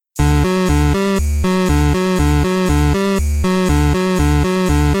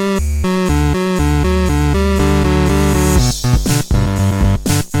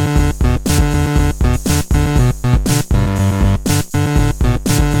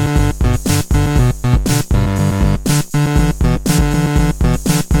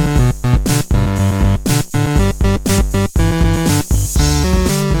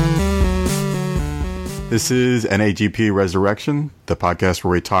This is NAGP Resurrection, the podcast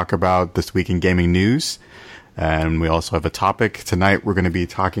where we talk about this week in gaming news. And we also have a topic. Tonight we're going to be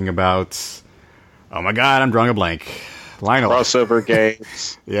talking about... Oh my god, I'm drawing a blank. Lionel. Crossover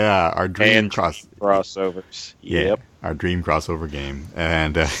games. Yeah, our dream crossovers. Yep. Our dream crossover game.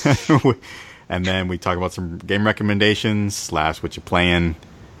 And and then we talk about some game recommendations, / what you're playing,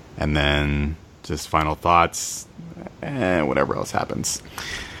 and then just final thoughts, and whatever else happens.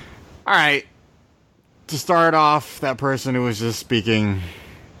 All right. To start off, that person who was just speaking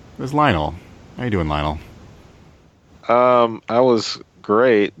was Lionel. How you doing, Lionel? I was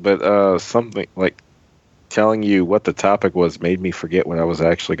great, but something like telling you what the topic was made me forget what I was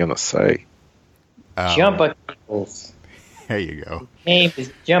actually going to say. Jumper cables. There you go. Name is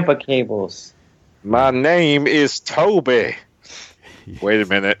Jumper Cables. My name is Toby. Wait a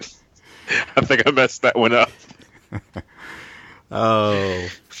minute. I think I messed that one up. Oh.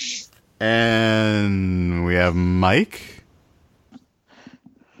 And we have Mike.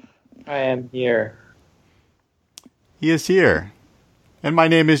 I am here. He is here. And my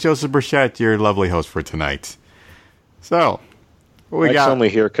name is Joseph Burchett, your lovely host for tonight. So, what we Mike's got? only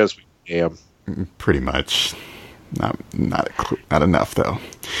here because we am. Pretty much. Not enough, though.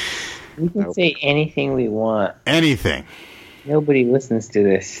 We can say anything we want. Anything. Nobody listens to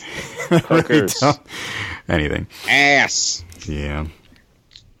this. Really don't. Anything. Ass. Yeah.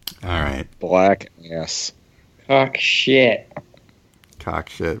 All right. Black ass. Cock shit. Cock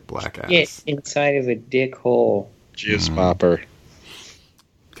shit, black ass. Get inside of a dick hole. Jizz popper.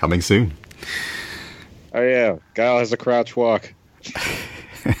 Coming soon. Oh yeah, Guile has a crouch walk.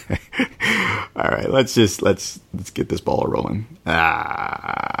 All right, let's get this ball rolling.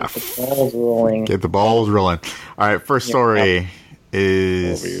 The ball's rolling. Get the balls rolling. All right, first story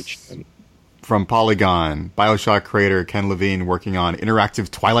is from Polygon. BioShock creator Ken Levine working on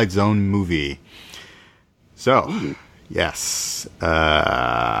interactive Twilight Zone movie. So, yes,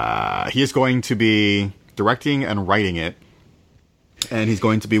 he is going to be directing and writing it, and he's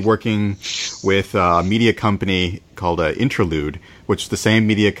going to be working with a media company called Interlude, which is the same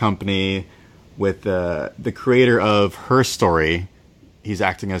media company with the creator of Her Story. He's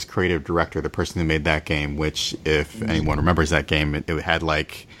acting as creative director, the person who made that game, which, if anyone remembers that game, it had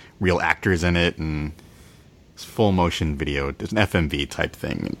like real actors in it, and it's full motion video. It's an FMV type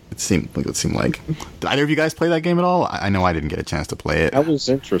thing. It seemed like. Did either of you guys play that game at all? I know I didn't get a chance to play it. I was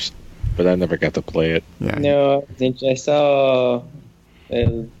interested, but I never got to play it. Yeah. No, I saw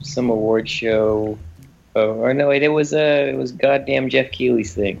some award show. Or no, wait, it was goddamn Jeff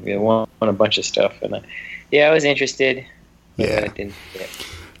Keighley's thing. They won a bunch of stuff, and I was interested. But Yeah. I didn't get it.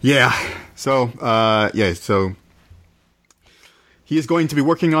 Yeah. So he is going to be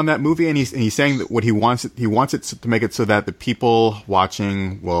working on that movie, and he's saying that what he wants it to make it so that the people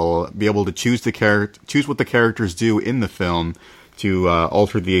watching will be able to choose what the characters do in the film to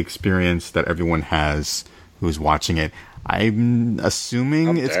alter the experience that everyone has who's watching it. I'm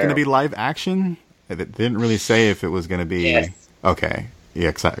assuming it's going to be live action. They didn't really say if it was going to be. Yes. Okay. Yeah,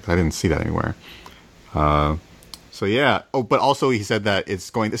 exactly. I didn't see that anywhere. So yeah. Oh, but also he said that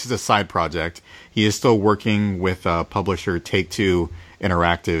this is a side project. He is still working with publisher Take-Two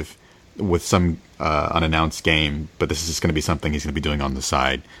Interactive with some unannounced game, but this is just going to be something he's going to be doing on the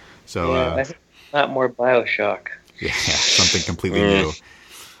side. So I think not more BioShock. yeah, something completely new.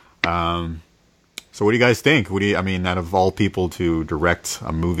 So what do you guys think? Out of all people to direct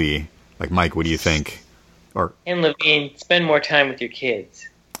a movie, like Mike, what do you think? And Levine, spend more time with your kids.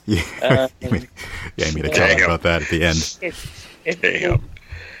 Yeah, you made a comment about that at the end. Damn.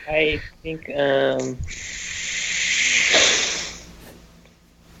 I think I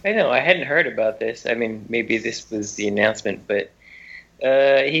know I hadn't heard about this. I mean, maybe this was the announcement, but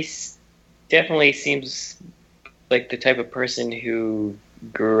he definitely seems like the type of person who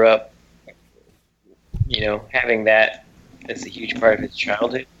grew up, having that as a huge part of his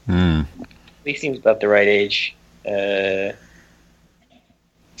childhood. He seems about the right age.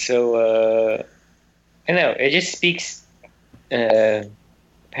 So I know it just speaks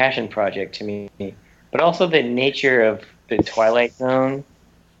passion project to me, but also the nature of the Twilight Zone.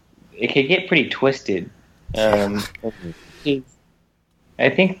 It could get pretty twisted. I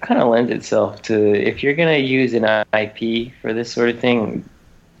think kind of lends itself to, if you're gonna use an IP for this sort of thing,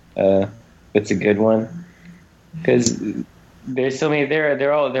 it's a good one, because there's so many.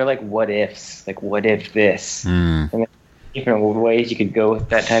 They're like what ifs, like what if this, and there's different ways you could go with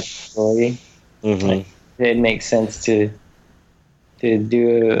that type of story. Like, it makes sense to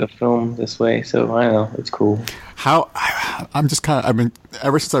do a film this way. So I don't know, it's cool. How I'm just kind of, I mean,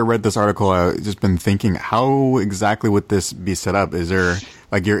 ever since I read this article, I've just been thinking, how exactly would this be set up? Is there,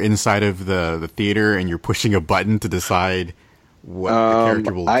 like, you're inside of the theater and you're pushing a button to decide what the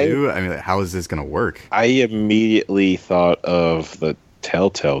character will do? I mean, how is this going to work? I immediately thought of the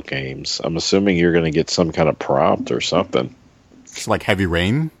Telltale games. I'm assuming you're going to get some kind of prompt or something. It's like Heavy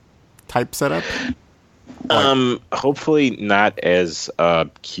Rain type setup? Hopefully not as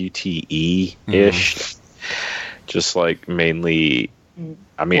QTE-ish. Just like mainly,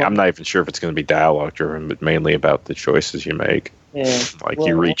 I mean, I'm not even sure if it's going to be dialogue driven, but mainly about the choices you make. Yeah. Like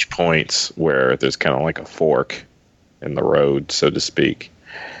you reach points where there's kind of like a fork in the road, so to speak.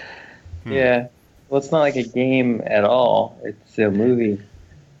 Yeah. Well, it's not like a game at all. It's a movie.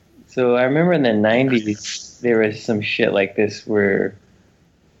 So I remember in the 90s, there was some shit like this where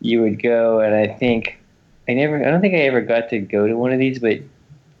you would go, and I don't think I ever got to go to one of these, but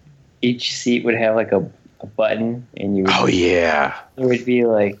each seat would have like a button, and you would, oh yeah, there would be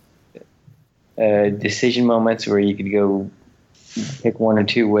like decision moments where you could go pick one or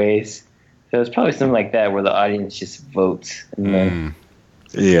two ways. So it's probably something like that where the audience just votes. And then,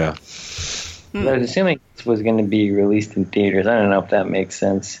 yeah. I was assuming this was going to be released in theaters. I don't know if that makes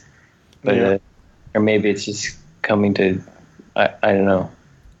sense, but or maybe it's just coming to. I don't know.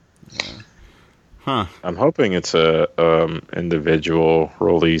 Huh. I'm hoping it's a individual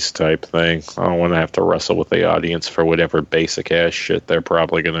release type thing. I don't want to have to wrestle with the audience for whatever basic ass shit they're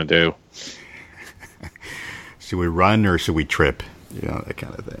probably going to do. Should we run or should we trip? You know, that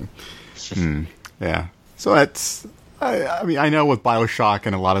kind of thing. Yeah. So that's. I mean, I know with BioShock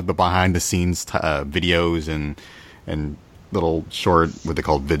and a lot of the behind the scenes videos and little short, what they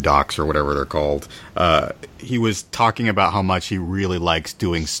call vid docs or whatever they're called. He was talking about how much he really likes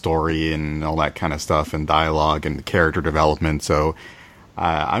doing story and all that kind of stuff and dialogue and character development. So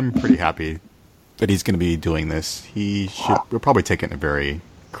I'm pretty happy that he's going to be doing this. We'll probably take it in a very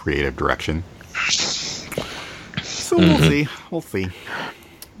creative direction. So we'll see. We'll see.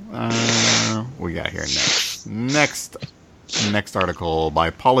 What we got here next? Next article by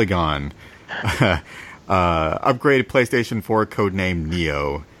Polygon. Upgraded PlayStation 4 codename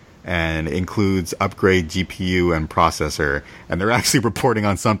Neo, and includes upgrade GPU and processor. And they're actually reporting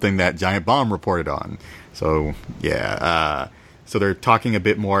on something that Giant Bomb reported on. So yeah, so they're talking a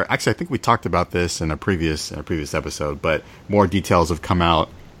bit more. Actually, I think we talked about this in a previous episode, but more details have come out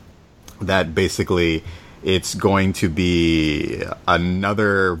that basically it's going to be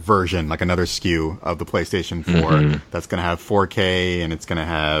another version, like another SKU of the PlayStation 4 that's going to have 4K, and it's going to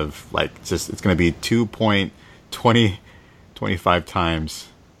have it's going to be 2.25 times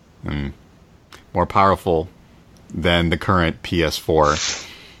more powerful than the current PS4.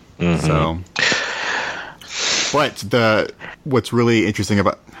 So, but what's really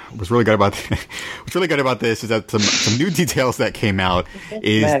good about this is that some new details that came out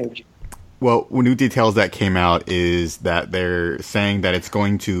is. Well, new details that came out is that they're saying that there's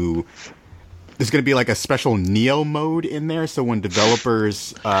going to be like a special Neo mode in there. So when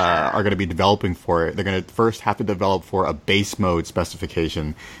developers are going to be developing for it, they're going to first have to develop for a base mode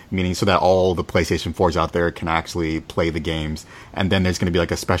specification, meaning so that all the PlayStation 4s out there can actually play the games. And then there's going to be like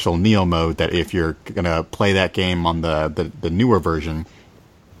a special Neo mode that if you're going to play that game on the newer version,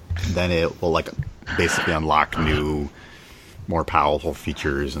 then it will like basically unlock new, more powerful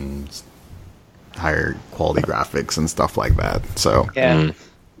features and higher quality graphics and stuff like that. So yeah,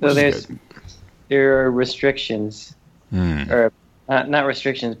 so there are restrictions, or not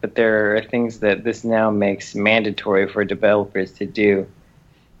restrictions, but there are things that this now makes mandatory for developers to do.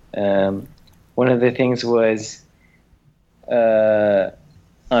 One of the things was on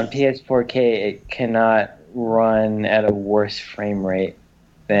PS4K it cannot run at a worse frame rate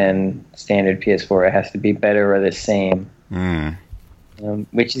than standard PS4. It has to be better or the same,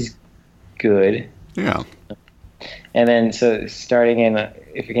 which is good. Yeah. And then so starting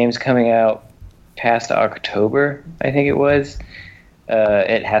if your game's coming out past October, I think it was,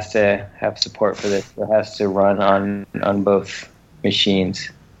 it has to have support for this. It has to run on both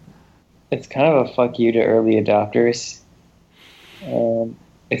machines. It's kind of a fuck you to early adopters.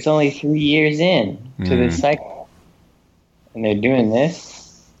 It's only 3 years in to this cycle, and they're doing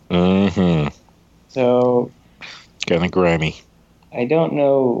this. So kind of grimy. I don't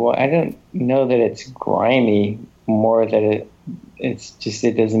know that it's grimy, more that it's just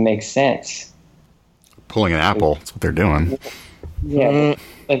it doesn't make sense. Pulling an apple, that's what they're doing. Yeah,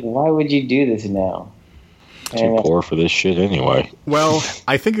 like why would you do this now? Too poor for this shit anyway. Well,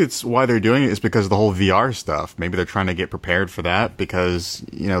 I think it's why they're doing it is because of the whole VR stuff. Maybe they're trying to get prepared for that because,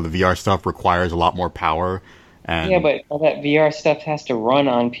 the VR stuff requires a lot more power. And yeah, but all that VR stuff has to run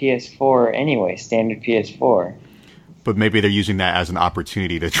on PS4 anyway, standard PS4. But maybe they're using that as an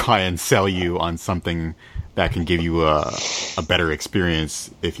opportunity to try and sell you on something that can give you a better experience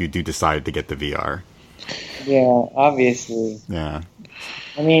if you do decide to get the VR. Yeah, obviously. Yeah.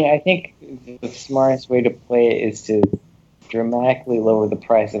 I mean, I think the smartest way to play it is to dramatically lower the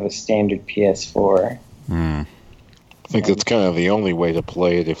price of a standard PS4. I think that's kind of the only way to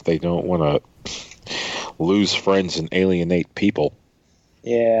play it if they don't want to lose friends and alienate people.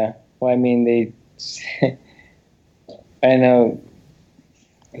 Yeah. Well, I mean, I know.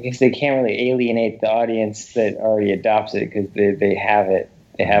 I guess they can't really alienate the audience that already adopts it because they have it.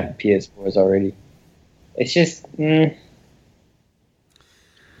 They have PS4s already. It's just, I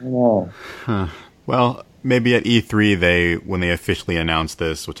don't know. Huh. Well, maybe at E3 when they officially announce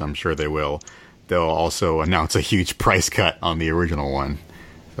this, which I'm sure they will, they'll also announce a huge price cut on the original one.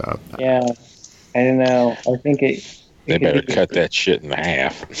 So, yeah, I don't know. I think they better cut that shit in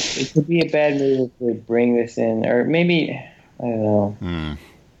half. It could be a bad move to bring this in, or maybe I don't know.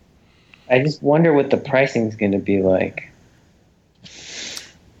 I just wonder what the pricing is going to be like.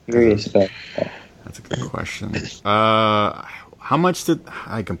 Curious about that. That's a good question. How much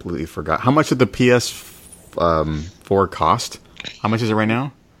I completely forgot. How much did the PS4 cost? How much is it right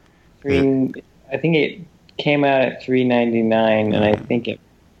now? I think it came out at $399, and I think it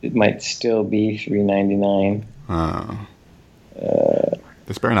might still be $399.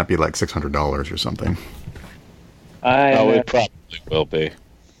 This better not be like $600 or something. It probably will be.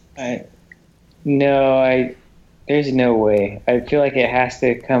 There's no way. I feel like it has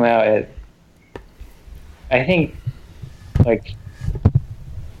to come out at, I think, like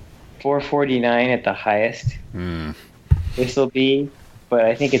 $449 at the highest. This will be, but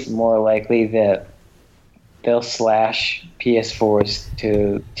I think it's more likely that they'll slash PS4s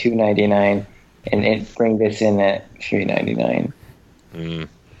to $299 and bring this in at $399.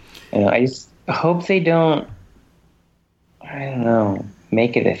 I just hope they don't. I don't know.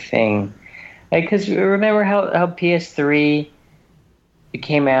 Make it a thing. Like, because remember how PS3 it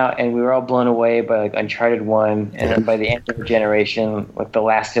came out and we were all blown away by like Uncharted 1, and then by the end of the generation, like The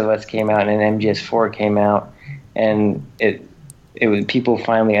Last of Us came out and MGS4 came out, and it was people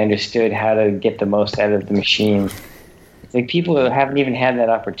finally understood how to get the most out of the machine. It's like people haven't even had that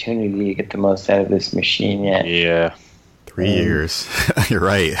opportunity to get the most out of this machine yet. Yeah. 3 years. You're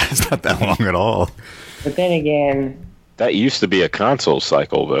right. It's not that long at all. But then again, that used to be a console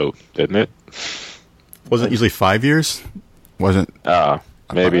cycle, though, didn't it? Wasn't it usually 5 years? Wasn't?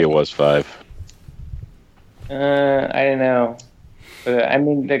 Maybe it was 5. I don't know. But I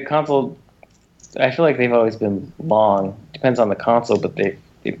mean, the console. I feel like they've always been long. Depends on the console, but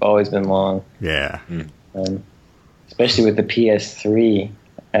they've always been long. Yeah. Especially with the PS3,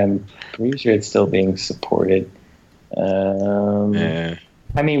 I'm pretty sure it's still being supported. Yeah.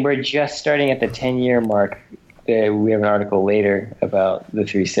 I mean, we're just starting at the 10-year mark. We have an article later about the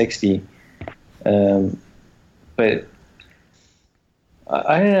 360. But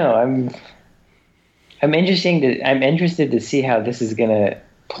I don't know. I'm interested to see how this is going to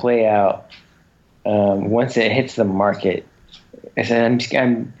play out once it hits the market. I said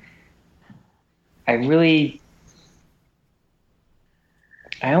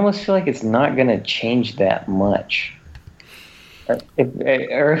I almost feel like it's not going to change that much. Or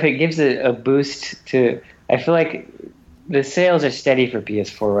if it gives a boost to, I feel like the sales are steady for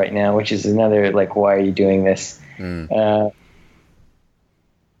PS4 right now, which is another like, why are you doing this?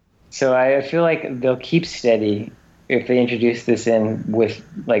 So I feel like they'll keep steady if they introduce this in with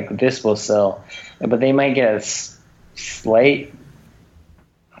like this will sell, but they might get a slight.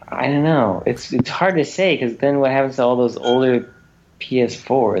 I don't know. It's hard to say because then what happens to all those older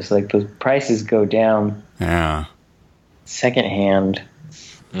PS4s? Like those prices go down. Yeah. Secondhand.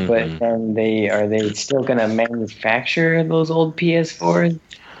 But then are they still going to manufacture those old PS4s?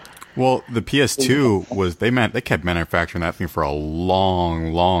 Well, the PS2 was they kept manufacturing that thing for a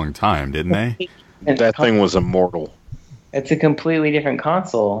long, long time, didn't they? That thing was immortal. It's a completely different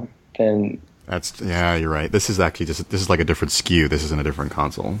console than. You're right. This is actually this is like a different SKU. This isn't a different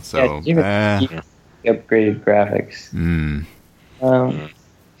console. So upgraded graphics.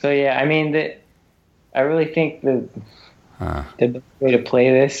 So yeah, I mean I really think that the best way to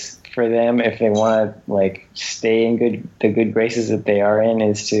play this for them, if they want to like stay in the good graces that they are in,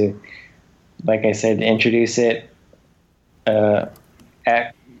 is to, like I said, introduce it at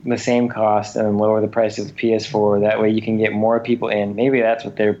the same cost and lower the price of the PS4. That way you can get more people in. Maybe that's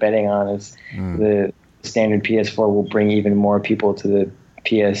what they're betting on, is the standard PS4 will bring even more people to the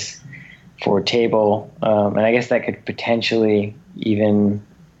PS4 table. And I guess that could potentially even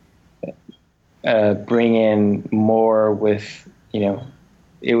bring in more with,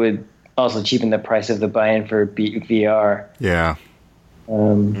 it would also cheapen the price of the buy-in for VR. Yeah.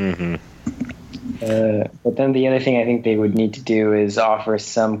 But then the other thing I think they would need to do is offer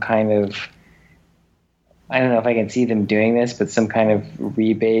some kind of, I don't know if I can see them doing this, but some kind of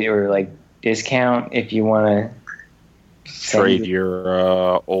rebate or like discount if you want to trade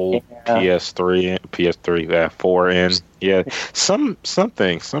your old PS3, 4 in. Yeah, some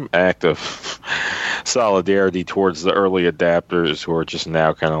act of solidarity towards the early adapters who are just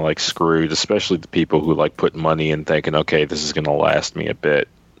now kind of like screwed, especially the people who like put money in thinking, okay, this is going to last me a bit.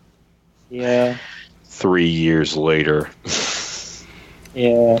 Yeah. 3 years later.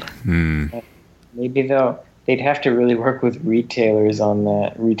 Yeah. Maybe they'd have to really work with retailers on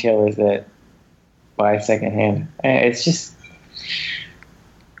that. Retailers that buy secondhand. It's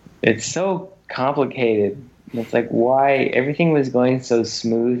so complicated. It's like, why everything was going so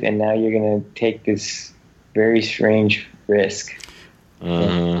smooth, and now you're going to take this very strange risk.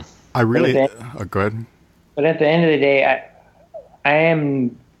 I really go ahead. But at the end of the day,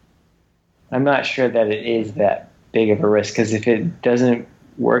 I'm not sure that it is that big of a risk, because if it doesn't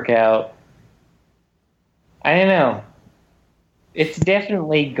work out, I don't know. It's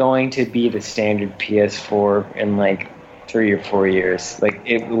definitely going to be the standard PS4 in like 3 or 4 years. Like,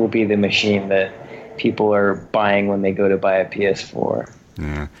 it will be the machine that people are buying when they go to buy a PS4.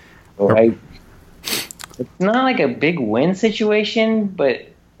 Yeah. So it's not like a big win situation, but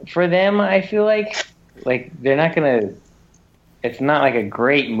for them, I feel like they're not gonna. It's not like a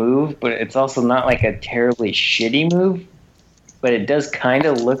great move, but it's also not like a terribly shitty move. But it does kind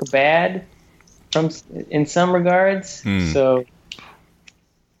of look bad in some regards. So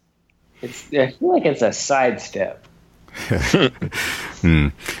I feel like it's a sidestep.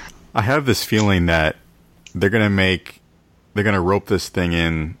 I have this feeling that they're gonna rope this thing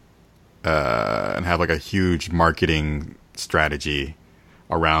in and have like a huge marketing strategy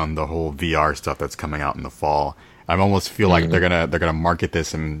around the whole VR stuff that's coming out in the fall. I almost feel like they're gonna market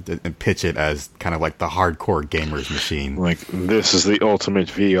this and pitch it as kind of like the hardcore gamers machine. Like, this is the ultimate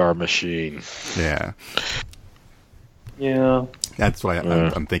VR machine. Yeah. Yeah. That's what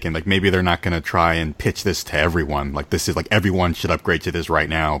I'm thinking. Like, maybe they're not going to try and pitch this to everyone. Like, this is like everyone should upgrade to this right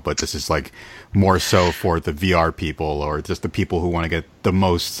now, but this is like more so for the VR people, or just the people who want to get the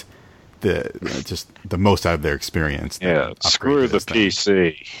most out of their experience. Yeah, screw the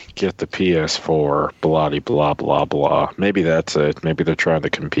PC, get the PS4, blah blah blah blah. Maybe that's it. Maybe they're trying to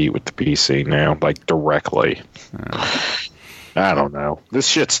compete with the PC now, like directly. I don't know. This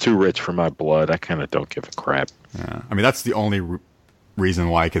shit's too rich for my blood. I kind of don't give a crap. Yeah. I mean, that's the only reason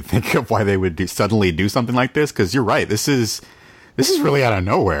why I could think of why they would suddenly do something like this. Because you're right. This is really out of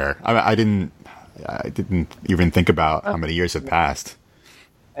nowhere. I didn't even think about how many years have passed.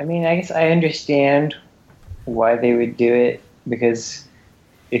 I mean, I guess I understand why they would do it, because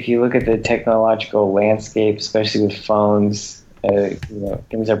if you look at the technological landscape, especially with phones,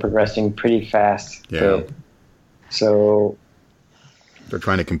 things are progressing pretty fast. Yeah. So they're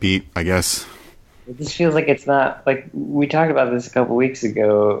trying to compete, I guess. It just feels like it's not, like, we talked about this a couple weeks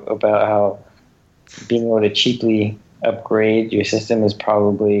ago about how being able to cheaply upgrade your system is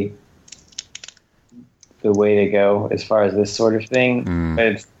probably the way to go as far as this sort of thing. But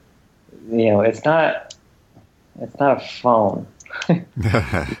it's, it's not a phone.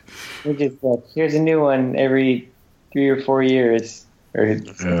 It's just like, here's a new one every 3 or 4 years.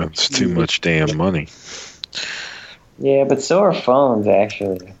 It's too much damn money. Yeah, but so are phones,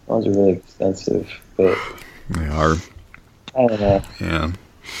 actually. Phones are really expensive. But they are. I don't know. Yeah.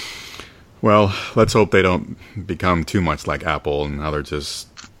 Well, let's hope they don't become too much like Apple and how they're just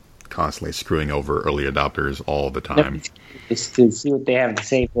constantly screwing over early adopters all the time. Just to see what they have to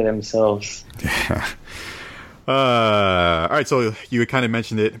say for themselves. Yeah. All right, so you had kind of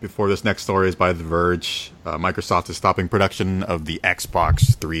mentioned it before. This next story is by The Verge. Microsoft is stopping production of the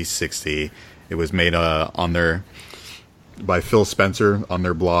Xbox 360. It was made by Phil Spencer on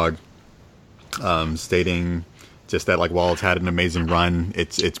their blog, stating just that, like, while it's had an amazing run,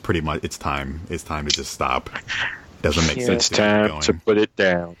 it's pretty much it's time to just stop. It doesn't make sense. It's time to put it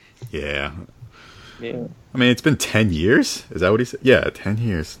down. Yeah. Yeah. I mean, it's been 10 years. Is that what he said? Yeah, 10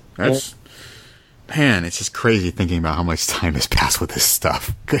 years. That's man. It's just crazy thinking about how much time has passed with this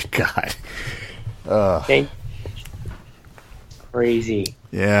stuff. Good God. Crazy.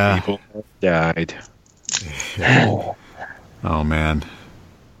 Yeah. People died. Oh man,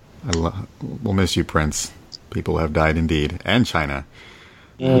 we'll miss you, Prince. People have died indeed, and China.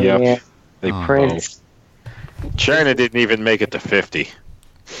 Yep. Yeah. Prince. China didn't even make it to 50.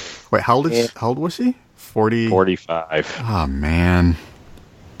 Wait, how old was she? 40? 45. Oh man,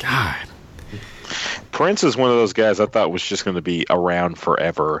 God. Prince is one of those guys I thought was just going to be around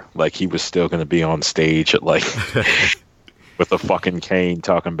forever. Like, he was still going to be on stage at, like, with a fucking cane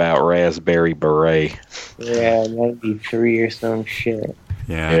talking about Raspberry Beret. Yeah, 93 or some shit.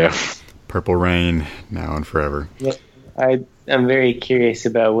 Yeah. Purple Rain, now and forever. Yep. I'm very curious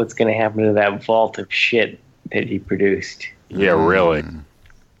about what's going to happen to that vault of shit that he produced. Yeah, really.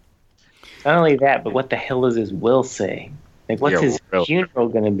 Not only that, but what the hell does his will say? Like, what's his funeral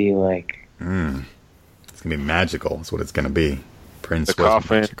going to be like? It's going to be magical. That's what it's going to be. Prince the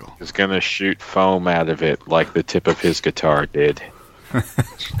coffin magical. Is going to shoot foam out of it like the tip of his guitar did.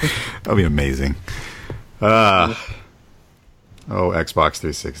 That'll be amazing. Xbox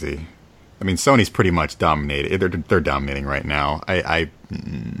 360. I mean, Sony's pretty much dominated. They're dominating right now. I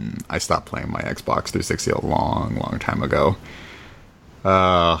stopped playing my Xbox 360 a long time ago.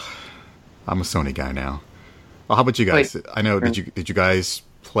 I'm a Sony guy now. Well, how about you guys? Wait, I know. Did you guys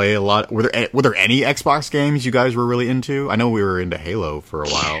play a lot? Were there any Xbox games you guys were really into? I know we were into Halo for a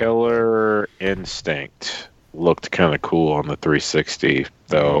while. Killer Instinct looked kind of cool on the 360,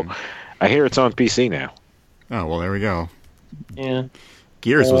 though. I hear it's on PC now. Oh well, there we go. Yeah.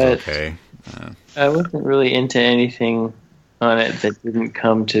 Gears was okay. I wasn't really into anything on it that didn't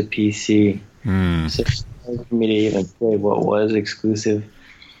come to PC. So it's hard for me to even say what was exclusive.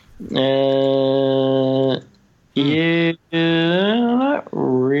 Yeah, not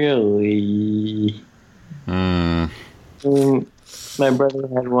really. My brother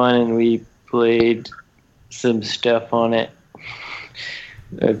had one, and we played some stuff on it.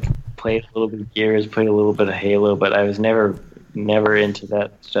 I played a little bit of Gears, played a little bit of Halo, but I was never into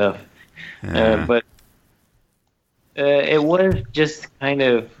that stuff. But it was just kind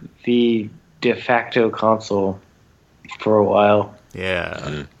of the de facto console for a while.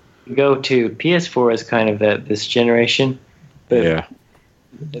 Yeah. Go to PS4 is kind of this generation, but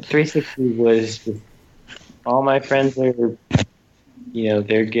 360 was just, all my friends are,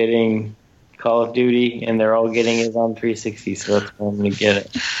 they're getting Call of Duty, and they're all getting it on 360, so that's why I'm going to get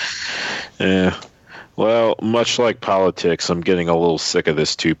it. Yeah. Well, much like politics, I'm getting a little sick of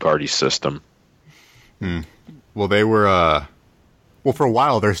this two-party system. Well, they were... for a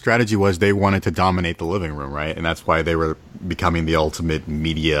while, their strategy was they wanted to dominate the living room, right? And that's why they were becoming the ultimate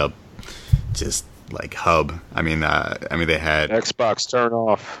media, just like hub. I mean, they had Xbox turn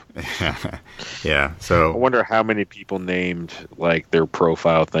off. Yeah. So I wonder how many people named like their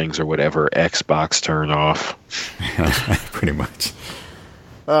profile things or whatever Xbox turn off. Pretty much.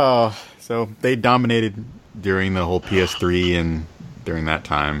 Oh, so they dominated during the whole PS3 and during that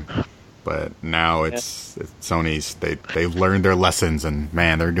time. But now it's Sony's. They've learned their lessons, and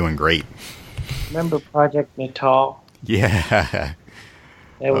man, they're doing great. Remember Project Natal? Yeah,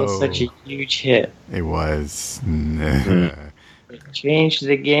 that was such a huge hit. It was. It changed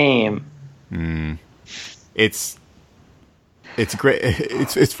the game. It's great.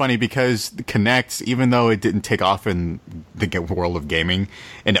 It's funny because the Kinect, even though it didn't take off in the world of gaming,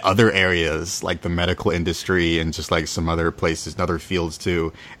 in other areas like the medical industry and just like some other places and other fields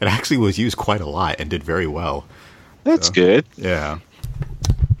too, it actually was used quite a lot and did very well. That's good. Yeah.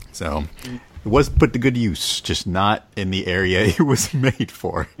 So it was put to good use, just not in the area it was made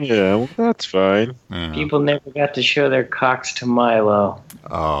for. Yeah, well, that's fine. Yeah. People never got to show their cocks to Milo.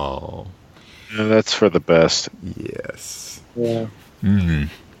 Oh. Yeah, that's for the best. Yes. Yeah.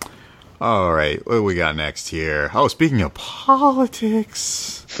 All right, what do we got next here? Oh, speaking of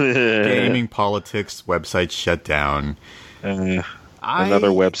politics, gaming politics website shut down. Another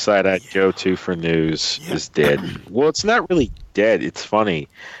website I'd go to for news is dead. Well, it's not really dead. It's funny.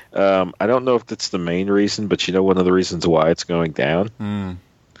 I don't know if that's the main reason, but one of the reasons why it's going down.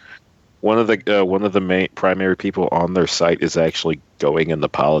 One of the main primary people on their site is actually going into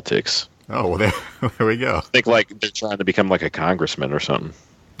politics. Oh, well, there we go. I think like they're trying to become like a congressman or something.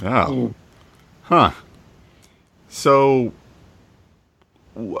 Oh. Huh. So,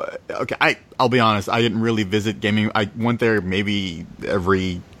 okay, I'll be honest, I didn't really visit gaming. I went there maybe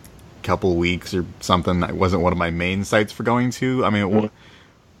every couple weeks or something. It wasn't one of my main sites for going to. I mean,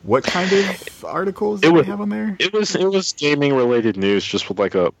 what kind of articles did they have on there? It was gaming related news, just with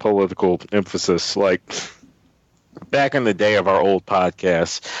like a political emphasis. Like back in the day of our old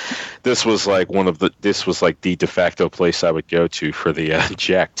podcast, this was like the de facto place I would go to for the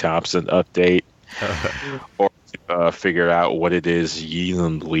Jack Thompson update, or figure out what it is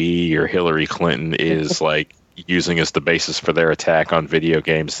Yeelan Lee or Hillary Clinton is like using as the basis for their attack on video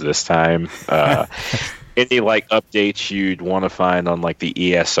games this time. Any like updates you'd want to find on like the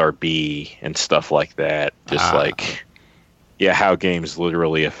ESRB and stuff like that. Just like, how games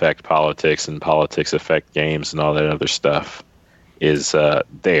literally affect politics and politics affect games and all that other stuff is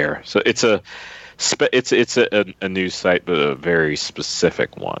there. So it's a It's a news site, but a very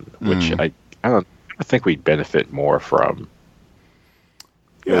specific one, which I don't think we'd benefit more from.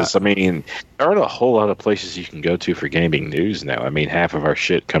 Because, I mean, there aren't a whole lot of places you can go to for gaming news now. I mean, half of our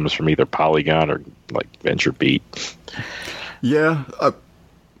shit comes from either Polygon or, like, VentureBeat. Yeah.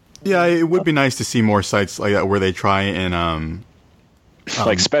 Yeah, it would be nice to see more sites like that where they try and...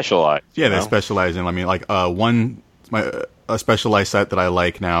 like, specialize. Yeah, they specialize in, I mean, like, a specialized site that I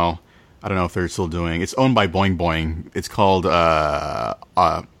like now, I don't know if they're still doing, it's owned by Boing Boing. It's called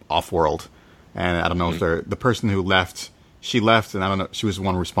Offworld. And I don't know if they're... The person who left... She left, and I don't know. She was the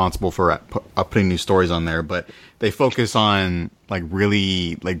one responsible for putting new stories on there. But they focus on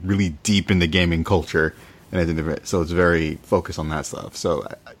really deep into gaming culture, and so it's very focused on that stuff. So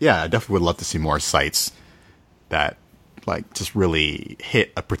yeah, I definitely would love to see more sites that just really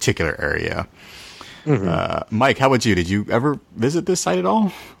hit a particular area. Mike, how about you? Did you ever visit this site at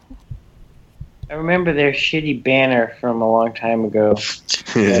all? I remember their shitty banner from a long time ago.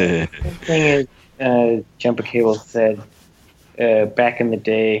 The thing is, Jumper Cable said. Back in the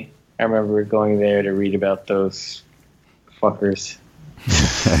day, I remember going there to read about those fuckers.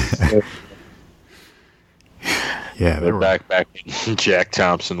 Yeah, they were back when Jack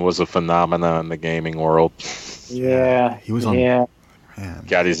Thompson was a phenomenon in the gaming world. Yeah, he was on. Yeah, man.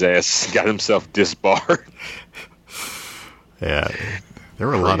 Got himself disbarred. Yeah, there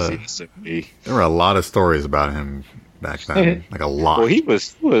were a lot of stories about him back then, like a lot. Well, he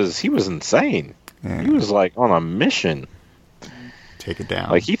was insane. Yeah. He was like on a mission. Take it down.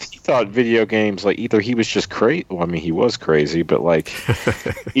 Like he thought video games, like either he was just crazy. Well, I mean, he was crazy, but like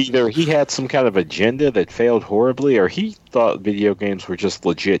either he had some kind of agenda that failed horribly, or he thought video games were just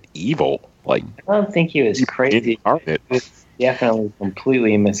legit evil. Like I don't think he was crazy. He was definitely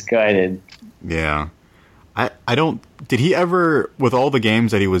completely misguided. Yeah, I don't. Did he ever, with all the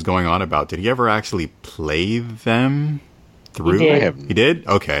games that he was going on about, did he ever actually play them through? He did.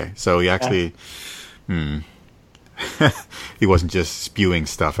 Okay, so he actually. He wasn't just spewing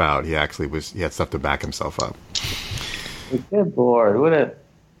stuff out. He actually was. He had stuff to back himself up. Good Lord! What a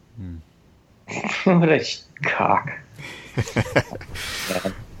what a cock!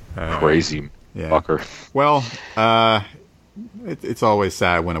 Crazy fucker. Well, it's always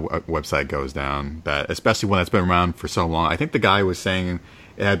sad when a website goes down. That, especially when it's been around for so long. I think the guy was saying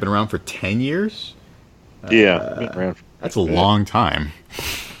it had been around for 10 years. That's a long time.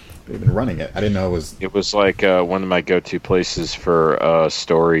 They've been running it. I didn't know it was... It was like one of my go-to places for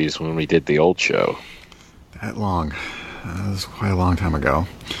stories when we did the old show. That long. That was quite a long time ago.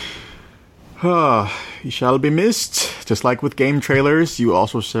 You shall be missed. Just like with game trailers, you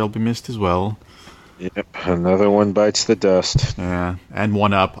also shall be missed as well. Yep, another one bites the dust. Yeah, and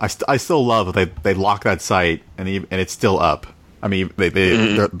one up. I still love that they lock that site, and it's still up. I mean,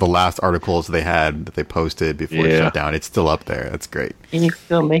 the last articles they had that they posted before it shut down, it's still up there. That's great. Can you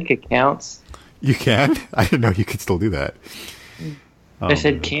still make accounts? You can? I didn't know you could still do that. I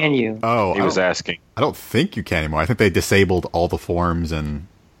said, can you? Oh, he was asking. I don't think you can anymore. I think they disabled all the forums and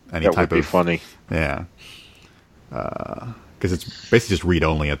any that type would be of... funny. Yeah. Because it's basically just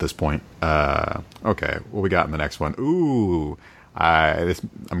read-only at this point. Okay, what we got in the next one? Ooh,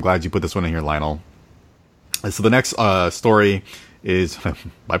 I'm glad you put this one in here, Lionel. So the next story is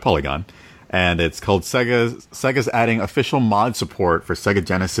by Polygon, and it's called Sega's adding official mod support for Sega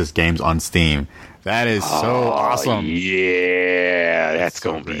Genesis games on Steam. That is so awesome. Yeah, that's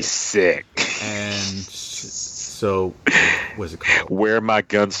going to be sick. And so, what's it called? Where my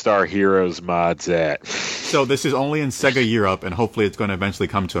Gunstar Heroes mods at? So this is only in Sega Europe, and hopefully it's going to eventually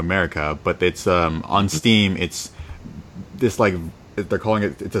come to America, but it's on Steam. It's this they're calling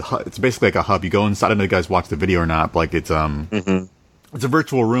it. It's basically like a hub. You go inside. I don't know if you guys watch the video or not. But like it's a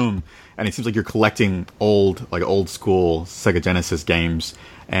virtual room, and it seems like you're collecting old school Sega Genesis games,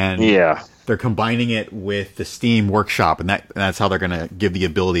 and they're combining it with the Steam Workshop, and that's how they're going to give the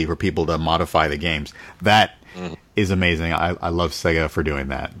ability for people to modify the games. That is amazing. I love Sega for doing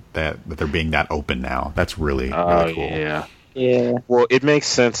that. That they're being that open now. That's really cool. Yeah. Well, it makes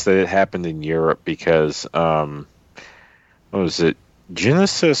sense that it happened in Europe because what was it?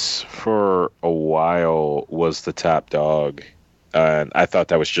 Genesis for a while was the top dog, and I thought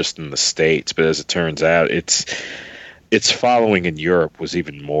that was just in the States, but as it turns out, its following in Europe was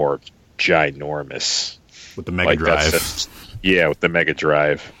even more ginormous with the Mega Drive. With the Mega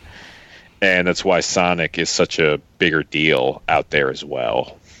Drive, and that's why Sonic is such a bigger deal out there as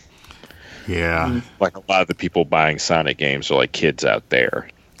well. Yeah, like a lot of the people buying Sonic games are like kids out there.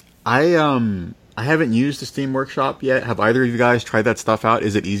 I haven't used the Steam Workshop yet. Have either of you guys tried that stuff out?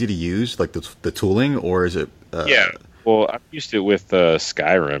 Is it easy to use, like the tooling, or is it? Well, I've used it with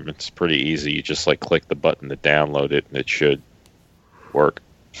Skyrim. It's pretty easy. You just click the button to download it, and it should work.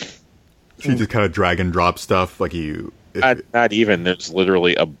 So you just kind of drag and drop stuff, like you. Not even. There's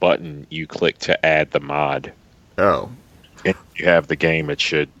literally a button you click to add the mod. Oh. If you have the game, it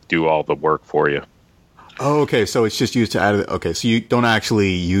should do all the work for you. Oh, okay. So it's just used to add. Okay, so you don't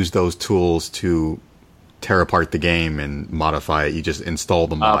actually use those tools to tear apart the game and modify it. You just install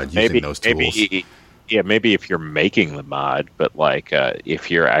the mod using those tools. Maybe if you're making the mod, but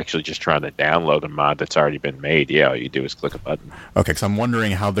if you're actually just trying to download a mod that's already been made, all you do is click a button. Okay, because I'm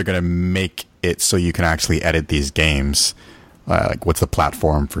wondering how they're going to make it so you can actually edit these games. What's the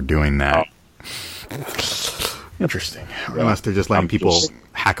platform for doing that? Oh. Interesting. Unless they're just letting people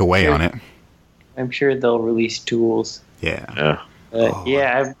hack away on it. I'm sure they'll release tools. Yeah.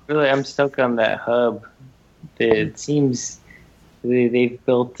 I'm stuck on that hub. It seems they've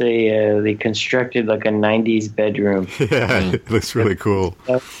built they constructed like a 90s bedroom. Yeah, it looks really cool.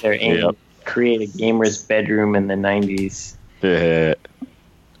 They're aiming to create a gamer's bedroom in the 90s. Yeah.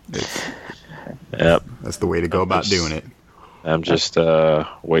 Yep. That's the way to go about doing it. I'm just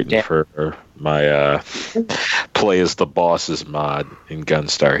waiting for my play as the bosses mod in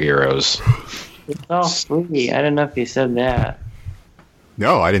Gunstar Heroes. Oh, free. I don't know if you said that.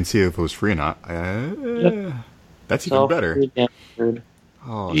 No, I didn't see if it was free or not. That's even better.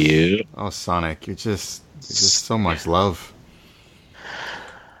 Oh, yeah. Oh, Sonic, you're just so much love.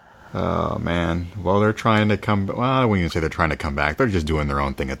 Oh, man. Well, they're trying to come... Well, I wouldn't even say they're trying to come back. They're just doing their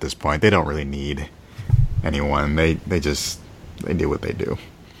own thing at this point. They don't really need anyone. They do what they do.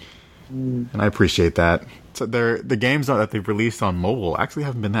 And I appreciate that. So the games that they've released on mobile actually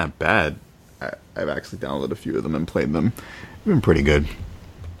haven't been that bad. I've actually downloaded a few of them and played them. They've been pretty good.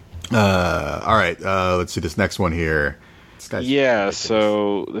 All right, let's see this next one here.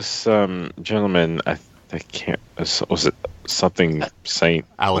 So this gentleman, I can't... Was it something Saint...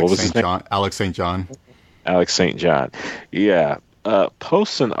 Alex St. John. Alex St. John. Alex St. John. Yeah.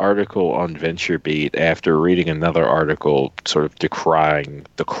 Posts an article on VentureBeat after reading another article sort of decrying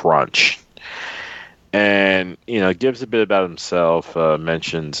the crunch. And, gives a bit about himself,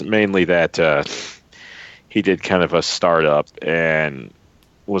 mentions mainly that he did kind of a startup and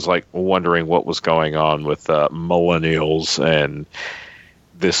was wondering what was going on with millennials and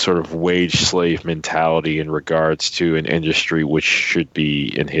this sort of wage slave mentality in regards to an industry which should be,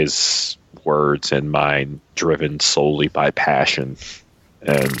 in his words and mine, driven solely by passion.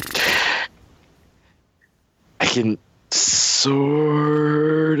 And I can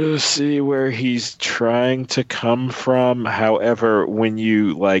sort of see where he's trying to come from. However, when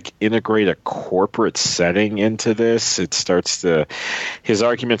you integrate a corporate setting into this, his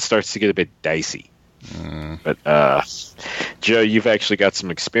argument starts to get a bit dicey. But Joe, you've actually got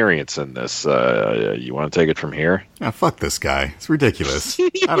some experience in this. You want to take it from here? Yeah, fuck this guy. It's ridiculous.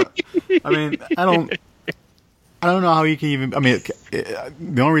 I don't know how he can even. I mean,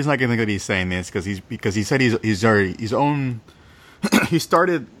 the only reason I can think of he's saying this because he said he's already he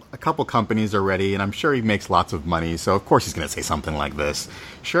started a couple companies already, and I'm sure he makes lots of money. So of course he's going to say something like this.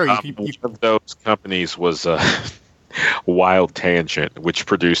 Sure, one of those companies was Wild Tangent, which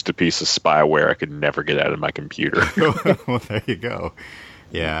produced a piece of spyware I could never get out of my computer. Well, there you go.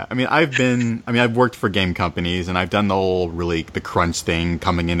 Yeah, I've worked for game companies, and I've done the crunch thing,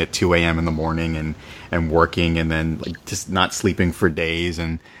 coming in at 2 a.m. in the morning and working, and then just not sleeping for days.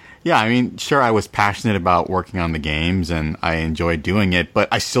 And yeah, sure, I was passionate about working on the games, and I enjoyed doing it, but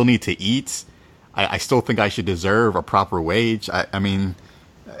I still need to eat. I still think I should deserve a proper wage.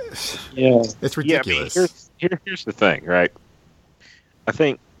 It's ridiculous. Here's the thing, right? I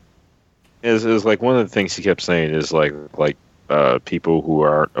think is one of the things he kept saying is people who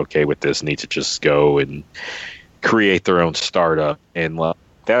aren't okay with this need to just go and create their own startup, and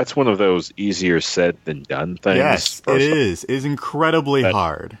that's one of those easier said than done things. Yes, it is. It is incredibly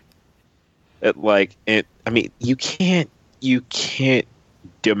hard. You can't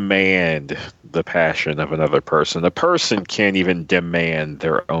demand the passion of another person. A person can't even demand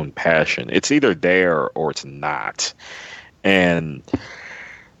their own passion. It's either there or it's not. And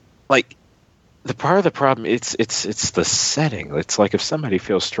the part of the problem, it's the setting. It's if somebody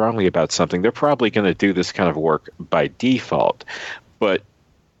feels strongly about something, they're probably going to do this kind of work by default. But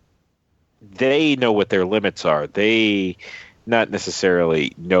they know what their limits are. They not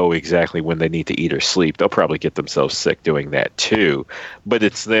necessarily know exactly when they need to eat or sleep. They'll probably get themselves sick doing that too. But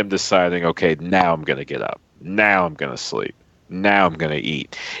it's them deciding, okay, now I'm going to get up. Now I'm going to sleep. Now I'm going to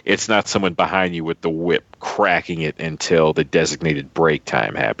eat. It's not someone behind you with the whip cracking it until the designated break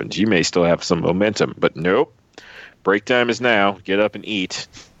time happens. You may still have some momentum, but nope. Break time is now. Get up and eat.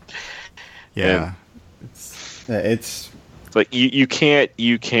 Yeah. It's like you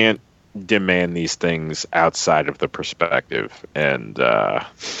can't demand these things outside of the perspective, and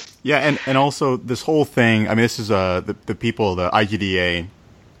yeah, and also this whole thing. I mean, this is the people, the IGDA.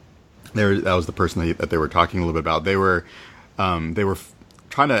 That was the person that they were talking a little bit about. They were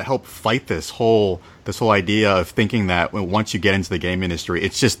trying to help fight this whole idea of thinking that once you get into the game industry,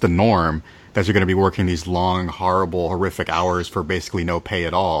 it's just the norm that you're going to be working these long, horrible, horrific hours for basically no pay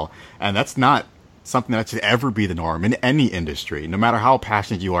at all. And that's not something that should ever be the norm in any industry. No matter how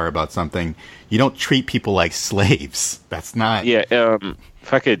passionate you are about something, you don't treat people like slaves. That's not... Yeah,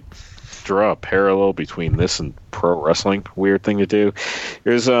 if I could draw a parallel between this and pro wrestling, weird thing to do,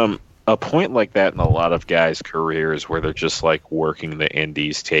 there's a point like that in a lot of guys' careers where they're just like working the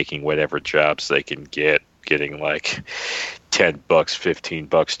indies, taking whatever jobs they can get, getting like $10, $15,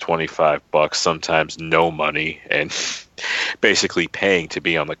 $25, sometimes no money, and basically paying to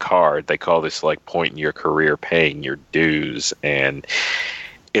be on the card. They call this like point in your career paying your dues, and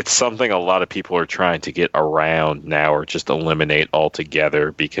it's something a lot of people are trying to get around now or just eliminate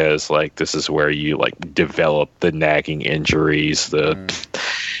altogether, because like this is where you like develop the nagging injuries, the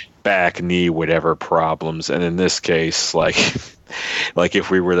back, knee, whatever problems. And in this case, like if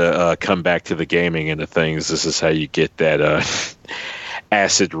we were to come back to the gaming into things, this is how you get that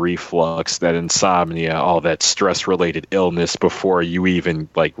acid reflux, that insomnia, all that stress related illness before you even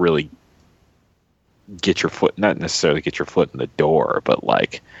like really get your foot, not necessarily get your foot in the door, but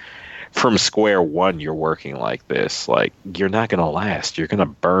like from square one, you're working like this, like you're not going to last. You're going to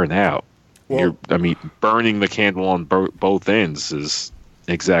burn out. Well, burning the candle on both ends is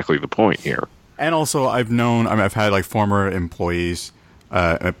exactly the point here. And also, I've had like former employees,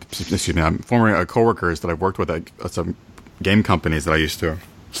 former coworkers that I've worked with at some game companies that I used to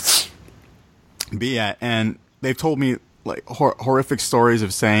be at, and they've told me like horrific stories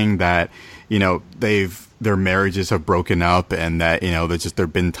of saying that, you know, their marriages have broken up, and that, you know,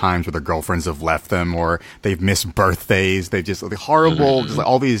 there've been times where their girlfriends have left them, or they've missed birthdays. They've just like horrible, just like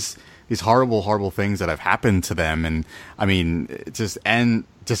all these horrible things that have happened to them. And I mean, just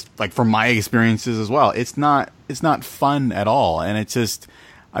like from my experiences as well, it's not fun at all. And it's just,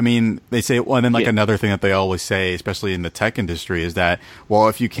 I mean, they say, well, and then like another thing that they always say, especially in the tech industry, is that, well,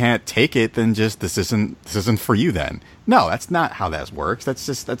 if you can't take it, then just this isn't for you then. No, that's not how that works.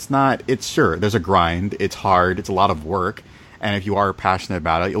 It's sure, there's a grind. It's hard. It's a lot of work. And if you are passionate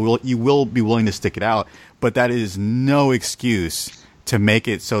about it, you will be willing to stick it out. But that is no excuse to make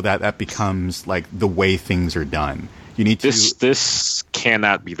it so that becomes like the way things are done. You need to. This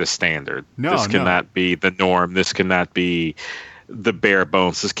cannot be the standard. No, this cannot be the norm. This cannot be the bare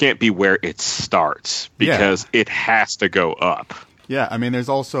bones. This can't be where it starts, because it has to go up. Yeah, I mean, there's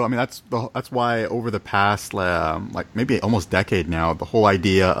also, I mean, that's why over the past like maybe almost decade now, the whole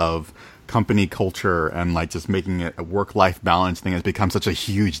idea of company culture and like just making it a work-life balance thing has become such a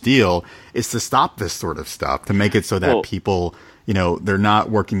huge deal, is to stop this sort of stuff, to make it so that people, you know, they're not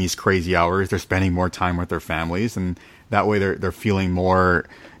working these crazy hours, they're spending more time with their families, and that way they're feeling more,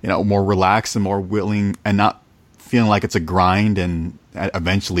 you know, more relaxed and more willing, and not feeling like it's a grind, and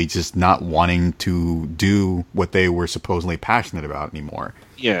eventually just not wanting to do what they were supposedly passionate about anymore.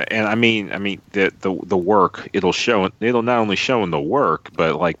 Yeah, and I mean the work, it'll not only show in the work,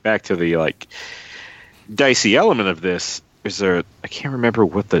 but like back to the like dicey element of this, I can't remember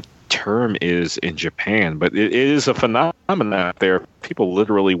what the term is in Japan, but it is a phenomenon out there. People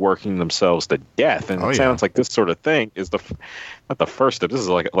literally working themselves to death, and it sounds like this sort of thing is not the first step. This is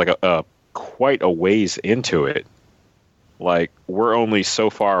like a quite a ways into it. Like, we're only so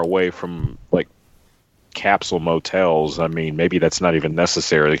far away from like capsule motels. I mean, maybe that's not even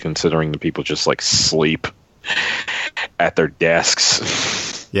necessary, considering the people just like sleep at their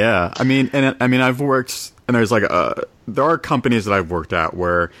desks. Yeah, I mean, I've worked, and there's like there are companies that I've worked at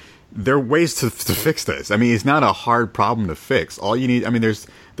where there are ways to fix this. I mean, it's not a hard problem to fix. All you need, I mean, there's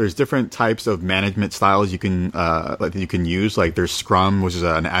different types of management styles you can use. Like there's Scrum, which is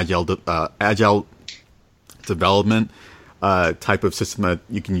an agile development type of system that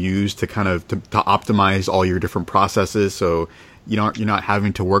you can use to kind of to optimize all your different processes, so you're not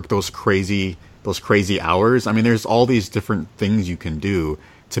having to work those crazy hours. I mean, there's all these different things you can do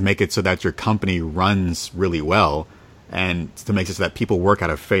to make it so that your company runs really well, and to make it so that people work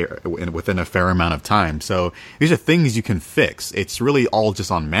within a fair amount of time. So these are things you can fix. It's really all just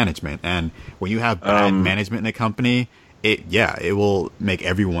on management, and when you have bad management in a company, it will make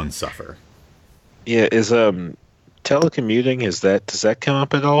everyone suffer. Yeah, is telecommuting, does that come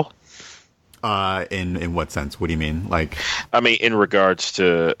up at all? In what sense? What do you mean? Like, I mean, in regards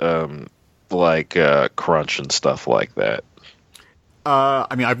to crunch and stuff like that.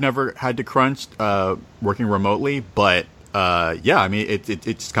 I mean, I've never had to crunch working remotely, but yeah, I mean, it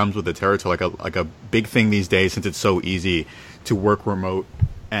just comes with the territory. Like a big thing these days, since it's so easy to work remote,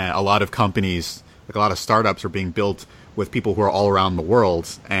 and a lot of companies, like a lot of startups, are being built with people who are all around the world,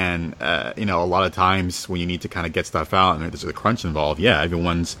 and you know, a lot of times when you need to kind of get stuff out and there's a crunch involved, yeah,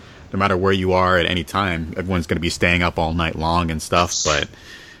 everyone's, no matter where you are at any time, everyone's going to be staying up all night long and stuff. But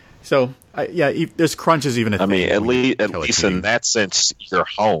so yeah, there's crunches even. I mean, at least in that sense, you're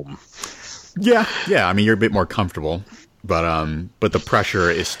home. Yeah. I mean, you're a bit more comfortable, but the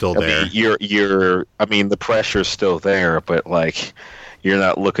pressure is still there. I mean, the pressure's still there, but like, you're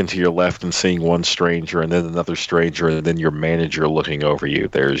not looking to your left and seeing one stranger and then another stranger and then your manager looking over you.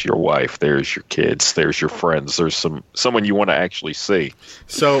 There's your wife, there's your kids, there's your friends, there's someone you want to actually see.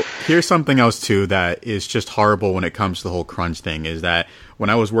 So here's something else too that is just horrible when it comes to the whole crunch thing, is that when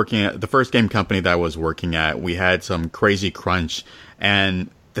I was working at the first game company that I was working at, we had some crazy crunch,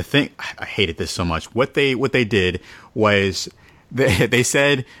 and the thing, I hated this so much. What they did was they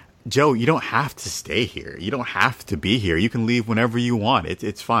said, Joe, you don't have to stay here. You don't have to be here. You can leave whenever you want.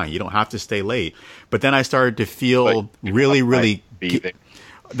 It's fine. You don't have to stay late. But then I started to feel really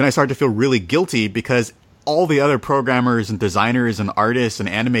guilty because all the other programmers and designers and artists and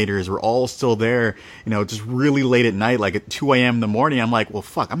animators were all still there, you know, just really late at night, like at 2 a.m. in the morning. I'm like, well,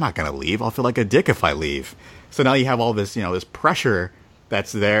 fuck, I'm not going to leave. I'll feel like a dick if I leave. So now you have all this, you know, this pressure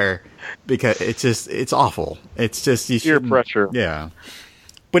that's there because it's awful. It's just peer pressure. Yeah.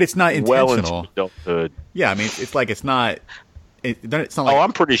 But it's not intentional. Well into adulthood. Yeah, I mean, it's like it's not like. Oh,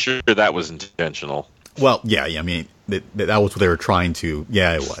 I'm pretty sure that was intentional. Well, yeah. I mean, that was what they were trying to.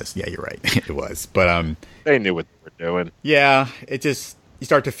 Yeah, it was. Yeah, you're right. It was. But they knew what they were doing. Yeah, it just, you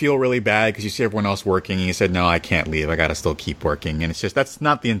start to feel really bad because you see everyone else working, and you said, "No, I can't leave. I got to still keep working." And it's just, that's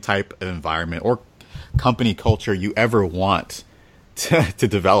not the type of environment or company culture you ever want to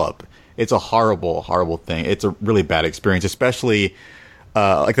develop. It's a horrible, horrible thing. It's a really bad experience, especially.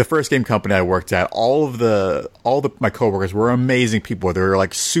 Like the first game company I worked at, all of my coworkers were amazing people. They were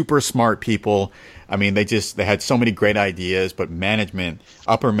like super smart people. I mean, they had so many great ideas, but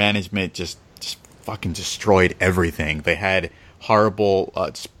upper management just fucking destroyed everything. They had horrible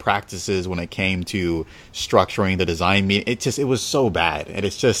practices when it came to structuring the design meeting. It was so bad. And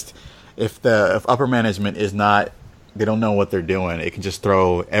it's just, if upper management is not, they don't know what they're doing, it can just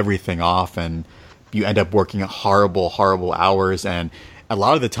throw everything off, and you end up working horrible, horrible hours. And a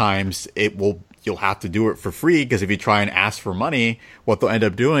lot of the times you'll have to do it for free, because if you try and ask for money, what they'll end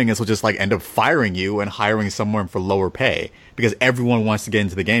up doing is they'll just like end up firing you and hiring someone for lower pay, because everyone wants to get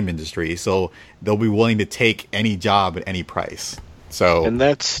into the game industry. So they'll be willing to take any job at any price. So, and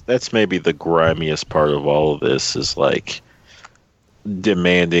that's maybe the grimiest part of all of this, is like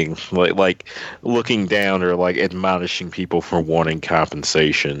demanding, like looking down or like admonishing people for wanting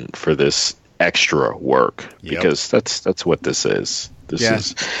compensation for this extra work. Yep. Because that's what this is.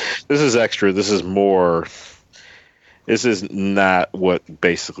 This is extra. This is more. This is not what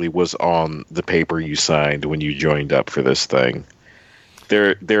basically was on the paper you signed when you joined up for this thing.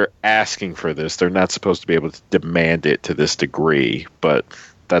 They're asking for this. They're not supposed to be able to demand it to this degree, but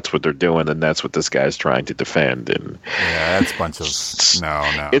that's what they're doing, and that's what this guy's trying to defend. And yeah, that's a bunch of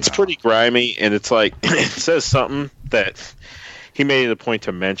no. It's pretty grimy, and it's like it says something that he made it a point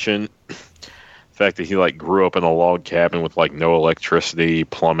to mention. The fact that he like grew up in a log cabin with like no electricity,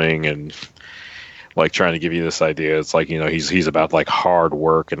 plumbing, and like trying to give you this idea. It's like, you know, he's about like hard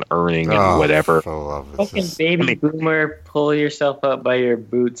work and earning and whatever. Fucking baby boomer, pull yourself up by your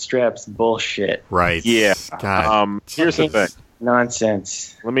bootstraps bullshit. Right. Yeah. Here's the thing.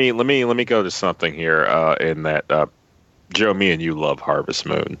 Nonsense. Let me go to something here. In that, Joe, me and you love Harvest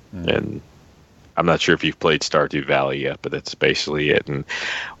Moon, and I'm not sure if you've played Stardew Valley yet, but that's basically it. And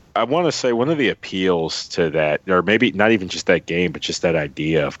I want to say one of the appeals to that, or maybe not even just that game, but just that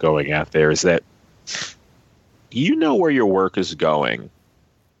idea of going out there, is that you know where your work is going.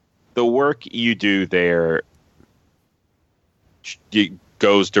 The work you do there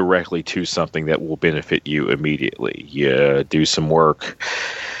goes directly to something that will benefit you immediately. You do some work,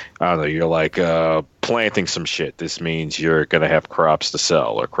 I don't know, you're like planting some shit. This means you're going to have crops to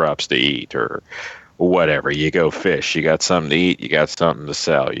sell or crops to eat or whatever. You go fish, you got something to eat, you got something to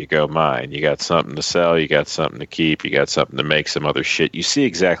sell. You go mine, you got something to sell, you got something to keep, you got something to make some other shit. You see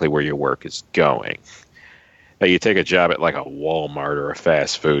exactly where your work is going. Now, you take a job at like a Walmart or a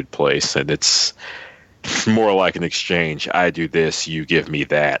fast food place, and it's more like an exchange. I do this, you give me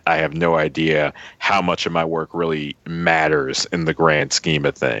that. I have no idea how much of my work really matters in the grand scheme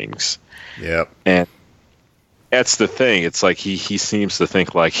of things. Yep. And that's the thing. It's like he seems to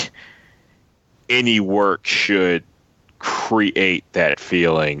think like any work should create that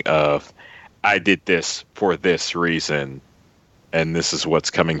feeling of, I did this for this reason, and this is what's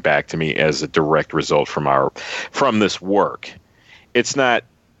coming back to me as a direct result from this work. It's not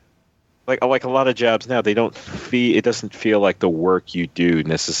like a lot of jobs now, it doesn't feel like the work you do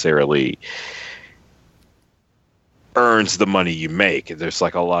necessarily earns the money you make. There's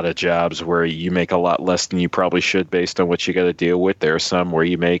like a lot of jobs where you make a lot less than you probably should based on what you got to deal with. There are some where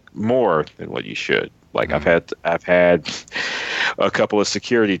you make more than what you should. Like I've had a couple of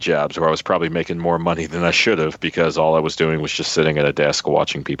security jobs where I was probably making more money than I should have because all I was doing was just sitting at a desk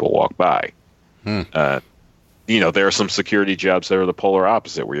watching people walk by. There are some security jobs that are the polar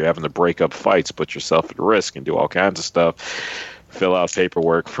opposite, where you're having to break up fights, put yourself at risk, and do all kinds of stuff, fill out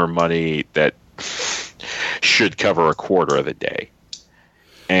paperwork for money that should cover a quarter of the day.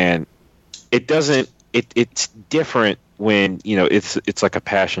 And it's different when, it's like a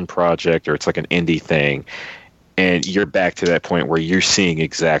passion project or it's like an indie thing, and you're back to that point where you're seeing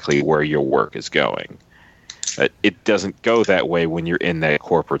exactly where your work is going. It doesn't go that way when you're in that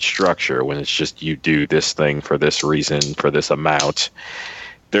corporate structure, when it's just you do this thing for this reason, for this amount.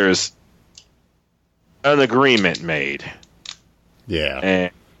 There's an agreement made. Yeah.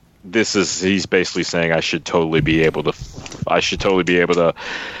 And he's basically saying I should totally be able to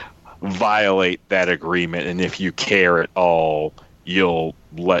violate that agreement, and if you care at all, you'll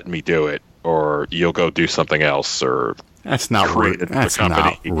let me do it, or you'll go do something else, or that's not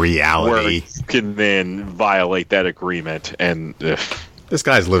reality. Where you can then violate that agreement, and this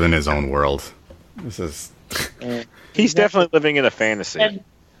guy's living his own world. He's definitely living in a fantasy.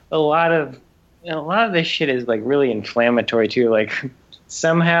 A lot of this shit is like really inflammatory too. Like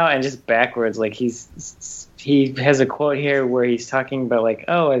somehow and just backwards. Like he has a quote here where he's talking about like,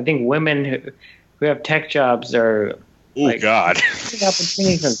 oh, I think women who have tech jobs are God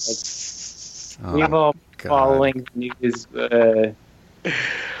opportunities. Like, we've all following the news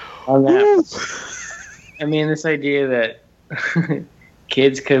on that. I mean, this idea that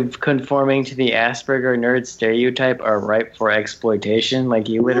kids conforming to the Asperger nerd stereotype are ripe for exploitation. Like,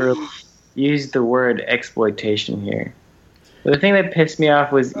 you literally used the word exploitation here. But the thing that pissed me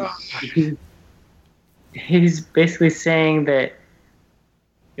off was he's basically saying that,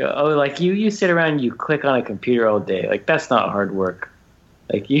 you sit around and you click on a computer all day. Like, that's not hard work.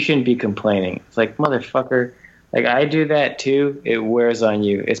 Like, you shouldn't be complaining. It's like, motherfucker. Like, I do that too. It wears on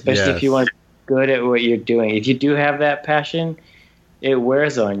you, especially if you want to be good at what you're doing. If you do have that passion, it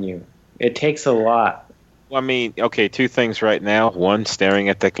wears on you. It takes a lot. Well, I mean, okay, two things right now. One, staring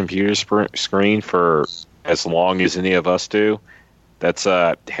at that computer screen for as long as any of us do, that's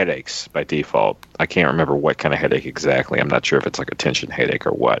headaches by default. I can't remember what kind of headache exactly. I'm not sure if it's like a tension headache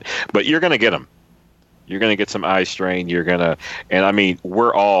or what. But you're going to get them. You're going to get some eye strain. And I mean,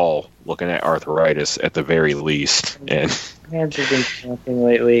 we're all looking at arthritis at the very least. And hands have been cramping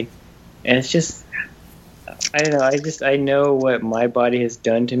lately, and it's just, I don't know. I know what my body has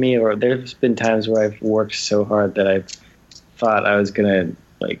done to me. Or there's been times where I've worked so hard that I've thought I was gonna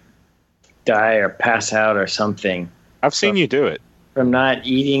die or pass out or something. I've seen you do it from not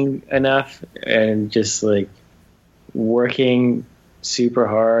eating enough and just working super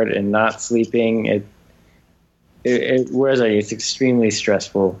hard and not sleeping. It wears on you. It's extremely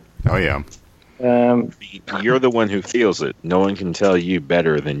stressful. Oh, yeah. You're the one who feels it. No one can tell you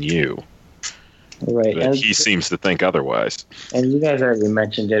better than you. Right. But he seems to think otherwise. And you guys already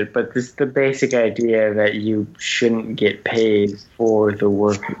mentioned it, but this is the basic idea that you shouldn't get paid for the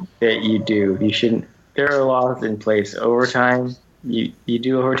work that you do. You shouldn't. There are laws in place. Overtime, you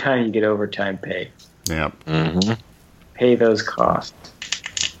do overtime, you get overtime pay. Yeah. Mm-hmm. Pay those costs.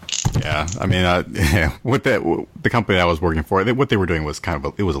 Yeah, I mean, with the company that I was working for, what they were doing was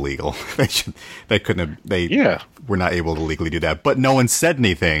it was illegal. They were not able to legally do that. But no one said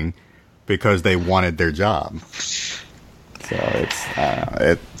anything because they wanted their job. So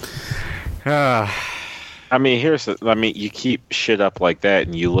I mean, you keep shit up like that,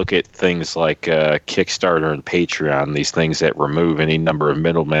 and you look at things like Kickstarter and Patreon, these things that remove any number of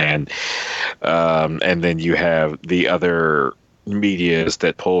middlemen, and then you have the other medias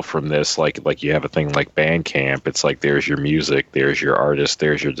that pull from this, like you have a thing like Bandcamp. It's like, there's your music, there's your artists,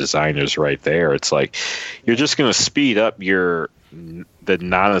 there's your designers right there. It's like you're just going to speed up the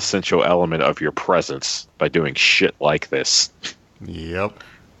non-essential element of your presence by doing shit like this. Yep.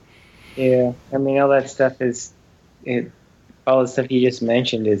 Yeah, I mean, all that stuff all the stuff you just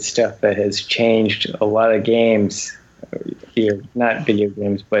mentioned is stuff that has changed a lot of games. Not video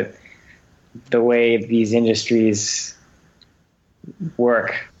games, but the way these industries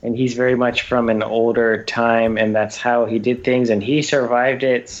work. And he's very much from an older time, and that's how he did things, and he survived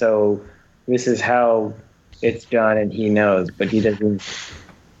it. So this is how it's done and he knows, but he doesn't.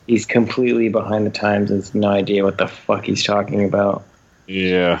 He's completely behind the times and has no idea what the fuck he's talking about.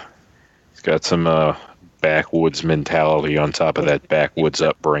 Yeah, he's got some backwoods mentality on top of that backwoods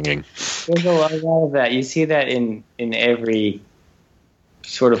upbringing. There's a lot of that. You see that in every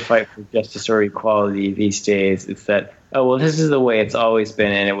sort of fight for justice or equality these days. It's that, oh, well, this is the way it's always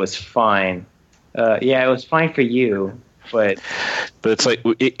been and it was fine. Yeah, it was fine for you, but it's like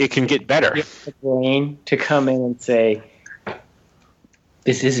it can get better. You have the brain to come in and say,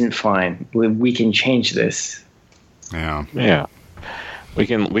 this isn't fine. We can change this. Yeah. We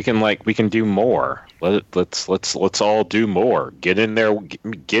can do more. Let's all do more. Get in there.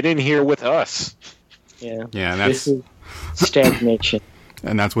 Get in here with us. Yeah. Yeah, and that's this is stagnation.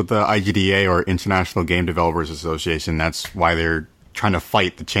 And that's with the IGDA, or International Game Developers Association. That's why they're trying to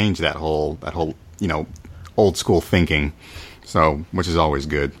fight to change that whole old school thinking. So, which is always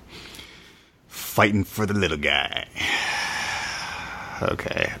good. Fighting for the little guy.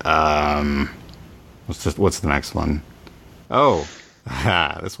 Okay. What's the next one? Oh,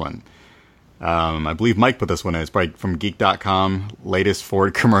 this one. I believe Mike put this one in. It's probably from Geek.com. Latest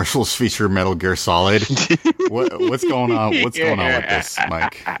Ford commercials feature Metal Gear Solid. What's going on? What's going on with this,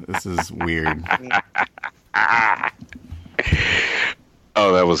 Mike? This is weird.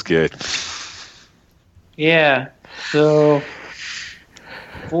 Oh, that was good. Yeah. So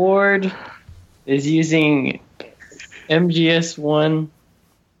Ford is using MGS1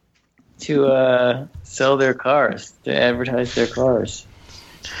 to sell their cars, to advertise their cars.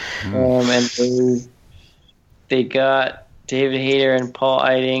 And they got David Hayter and Paul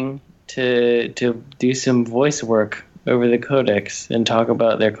Eiding to do some voice work over the codecs and talk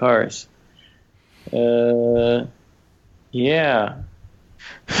about their cars. Yeah.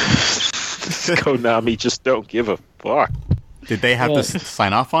 Konami just don't give a fuck. Did they have to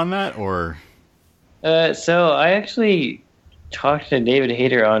sign off on that, or? So I actually talked to David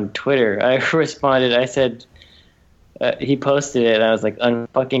Hayter on Twitter. I responded. I said, he posted it, and I was like,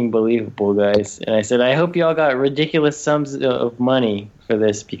 unfucking believable, guys. And I said, I hope y'all got ridiculous sums of money for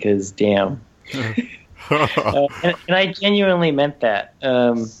this, because damn. And I genuinely meant that.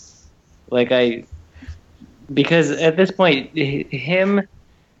 Because at this point,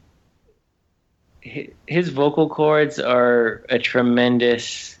 his vocal cords are a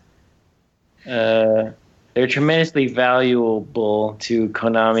tremendous. They're tremendously valuable to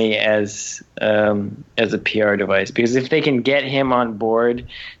Konami as a PR device, because if they can get him on board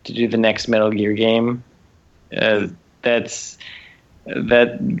to do the next Metal Gear game, that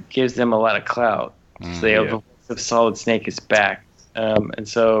gives them a lot of clout. So they have the voice of Solid Snake is back, and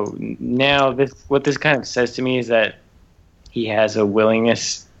so now what this kind of says to me is that he has a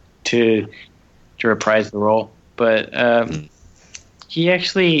willingness to reprise the role, but. He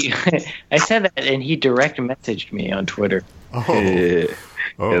actually, I said that, and he direct messaged me on Twitter. Yeah,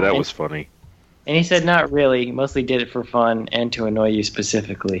 that was funny. And he said, not really. He mostly did it for fun and to annoy you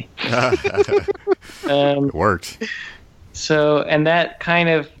specifically. It worked. So, and that kind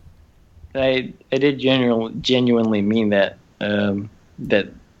of, I did genuinely mean that, that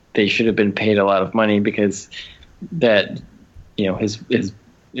they should have been paid a lot of money, because that, his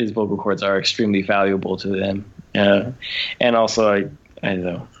vocal cords are extremely valuable to them. And also, I don't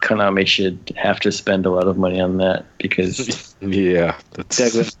know, Konami should have to spend a lot of money on that, because that's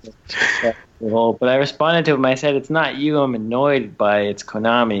but I responded to him. I said, it's not you I'm annoyed by, it's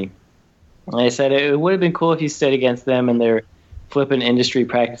Konami. And I said it would have been cool if you stood against them and their flippant industry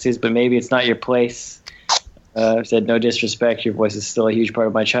practices, but maybe it's not your place. I said, no disrespect, your voice is still a huge part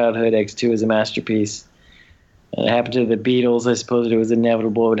of my childhood. X2 is a masterpiece. It happened to the Beatles. I suppose it was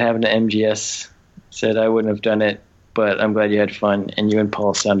inevitable it would happen to MGS. Said I wouldn't have done it, but I'm glad you had fun, and you and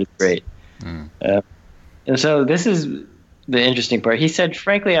Paul sounded great. And so this is the interesting part. He said,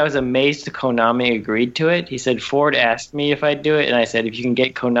 frankly, I was amazed Konami agreed to it. He said, Ford asked me if I'd do it, and I said, if you can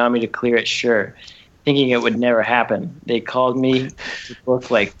get Konami to clear it, sure. Thinking it would never happen. They called me to book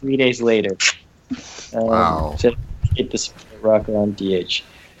like 3 days later. Wow. Said, get the rocker on DH.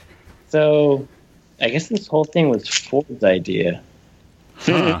 So I guess this whole thing was Ford's idea.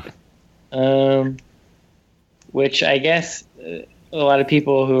 Huh. Which I guess a lot of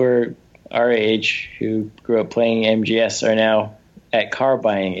people who are our age, who grew up playing MGS, are now at car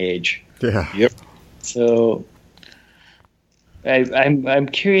buying age. Yeah. Yep. So I'm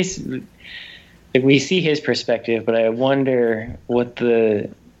curious. Like, we see his perspective, but I wonder what the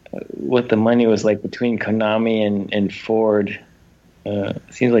money was like between Konami and Ford.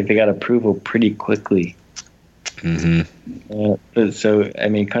 Seems like they got approval pretty quickly. Mm-hmm. So, I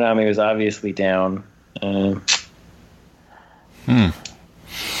mean, Konami was obviously down.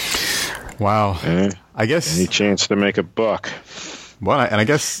 Wow. I guess any chance to make a buck. Well, and I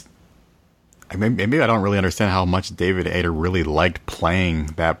guess maybe I don't really understand how much David Hayter really liked playing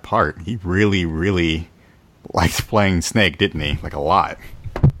that part. He really, really liked playing Snake, didn't he? Like a lot.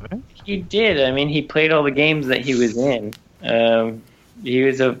 He did. I mean, he played all the games that he was in. He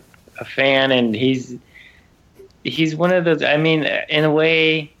was a fan, and he's one of those. I mean, in a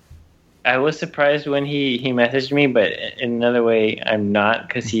way, I was surprised when he messaged me, but in another way, I'm not,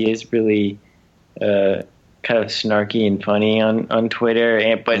 because he is really kind of snarky and funny on Twitter.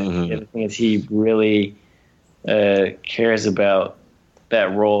 But the other thing is, he really cares about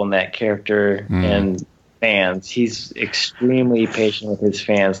that role and that character and fans. He's extremely patient with his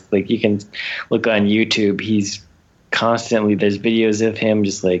fans. Like, you can look on YouTube. He's constantly, there's videos of him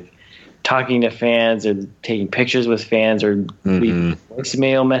just like talking to fans or taking pictures with fans or leaving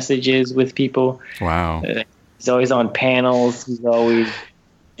voicemail messages with people. Wow. He's always on panels. He's always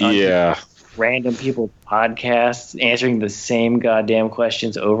on random people's podcasts, answering the same goddamn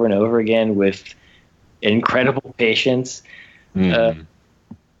questions over and over again with incredible patience.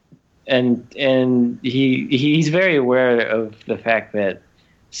 And he's very aware of the fact that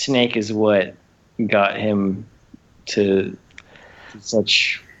Snake is what got him to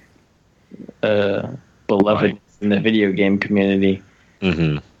such beloved in the video game community.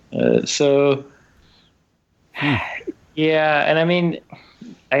 So, yeah, and I mean,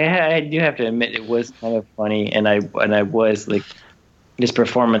 I do have to admit it was kind of funny, and I was like, his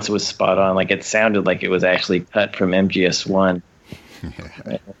performance was spot on. Like, it sounded like it was actually cut from MGS1.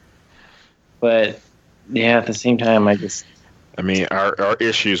 But yeah, at the same time, I mean, our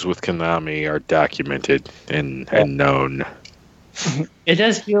issues with Konami are documented and known. It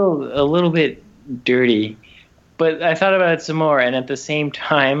does feel a little bit dirty, but I thought about it some more, and at the same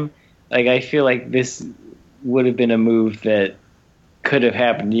time, like, I feel like this would have been a move that could have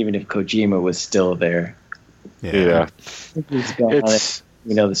happened even if Kojima was still there. Yeah. He's gone,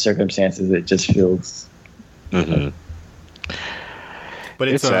 the circumstances, it just feels... But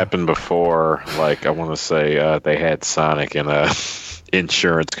it's happened before. Like, I want to say they had Sonic in a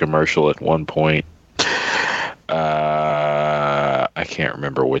insurance commercial at one point. I can't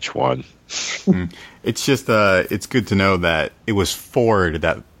remember which one. It's just it's good to know that it was Ford,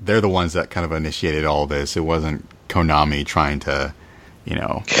 that they're the ones that kind of initiated all this. It wasn't Konami trying to,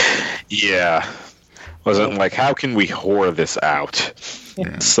 Yeah. Wasn't like, how can we whore this out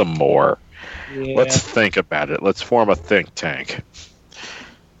some more? Yeah. Let's think about it. Let's form a think tank.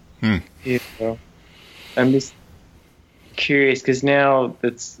 Yeah. I'm just curious, because now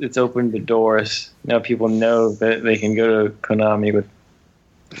it's opened the doors. Now people know that they can go to Konami with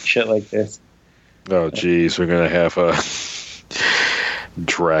shit like this. Oh, geez, we're gonna have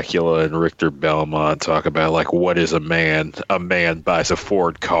Dracula and Richter Belmont talk about, like, what is a man? A man buys a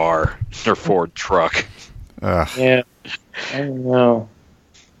Ford car or Ford truck. Yeah, I don't know.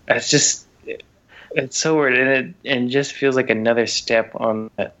 It's so weird, and it just feels like another step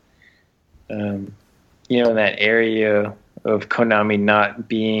on that. In that area of Konami not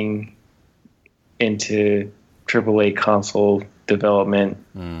being into AAA console development.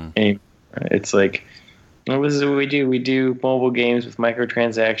 It's like, what is it we do? We do mobile games with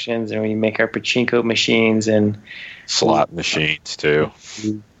microtransactions, and we make our pachinko machines and slot machines too.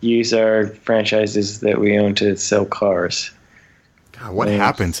 We use our franchises that we own to sell cars. God, what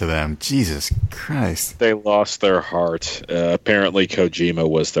happened to them? Jesus Christ. They lost their heart. Apparently Kojima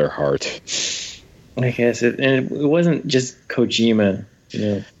was their heart. I guess it wasn't just Kojima.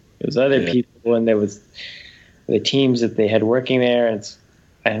 It was other people, and there was the teams that they had working there. And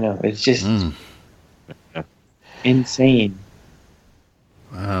I don't know. It's just insane.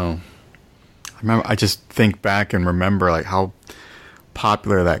 Wow. I just think back and remember, like, how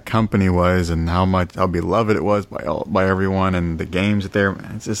popular that company was and how beloved it was by everyone, and the games that they're.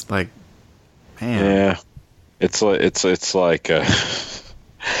 It's just like, man. Yeah, it's like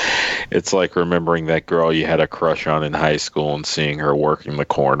it's like remembering that girl you had a crush on in high school and seeing her working the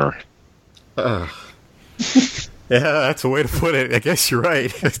corner. Yeah, that's a way to put it. I guess you're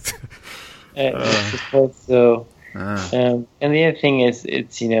right. I suppose so. And the other thing is,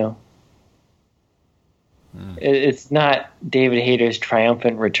 it's it's not David Hayter's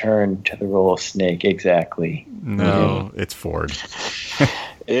triumphant return to the role of Snake, exactly. No, it's Ford.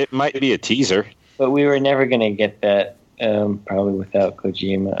 It might be a teaser, but we were never going to get that. Probably without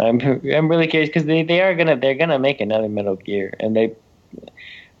Kojima. I'm really curious, because they're gonna make another Metal Gear, and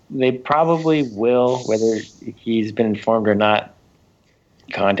they probably will, whether he's been informed or not,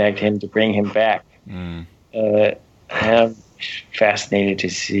 contact him to bring him back. I'm fascinated to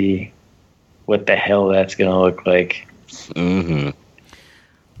see what the hell that's gonna look like.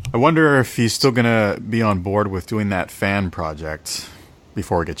 I wonder if he's still gonna be on board with doing that fan project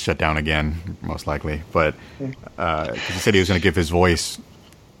before it gets shut down again, most likely. But he said he was gonna give his voice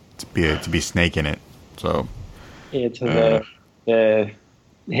to be Snake in it. So yeah, to the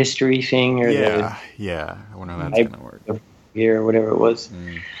history thing, or I wonder how that's gonna work. Or whatever it was.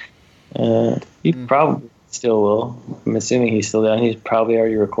 He probably still will. I'm assuming he's still down. He's probably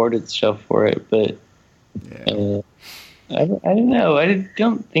already recorded stuff for it, but I don't know. I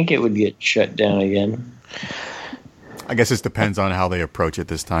don't think it would get shut down again. I guess it depends on how they approach it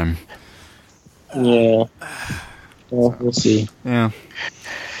this time. Yeah. Well, we'll see. Yeah.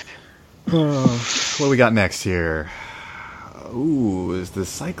 What do we got next here? Ooh, is the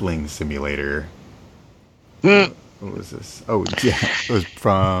cycling simulator. What was this? Oh, yeah. It was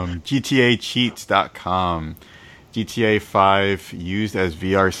from GTAcheats.com. GTA 5 used as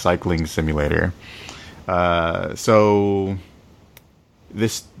VR cycling simulator. So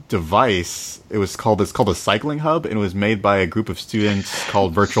this device, it's called a cycling hub, and it was made by a group of students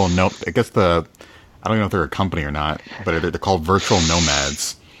called Virtual I guess I don't know if they're a company or not, but they're called Virtual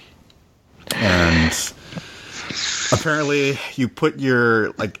Nomads. And apparently you put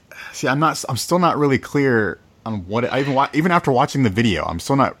your, I'm still not really clear on what even after watching the video, I'm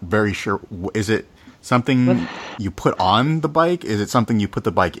still not very sure. Is it something you put on the bike? Is it something you put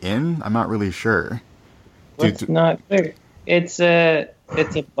the bike in? I'm not really sure. It's not clear. It's a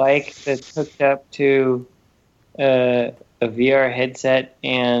bike that's hooked up to a VR headset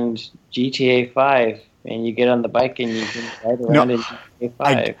and GTA 5, and you get on the bike and you can ride around in GTA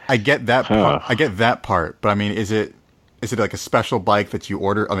 5. I get that part. I get that part, but I mean, is it like a special bike that you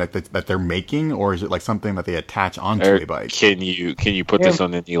order that they're making, or is it like something that they attach onto a bike? Can you put this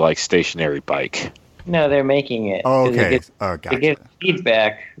on any stationary bike? No, they're making it. Oh, okay. Gotcha. They get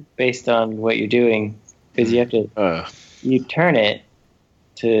feedback based on what you're doing, because you have to you turn it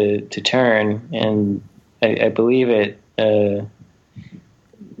to turn, and I believe it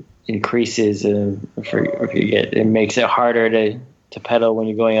increases it makes it harder to pedal when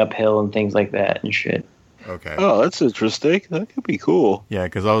you're going uphill and things like that and shit. Okay. Oh, that's interesting. That could be cool. Yeah,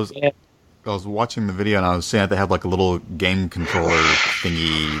 because I was watching the video and I was seeing that they had like a little game controller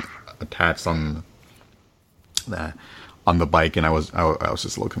thingy attached on the bike, and I was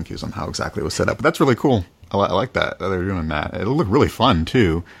just a little confused on how exactly it was set up. But that's really cool. I like that they're doing that. It looked really fun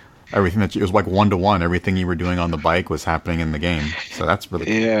too. Everything it was like 1-to-1. Everything you were doing on the bike was happening in the game. So that's really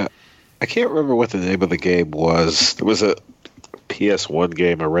cool. Yeah. I can't remember what the name of the game was. There was a PS1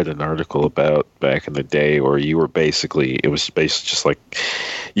 game I read an article about back in the day, where it was basically just like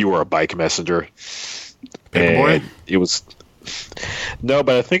you were a bike messenger. Paperboy? It was no,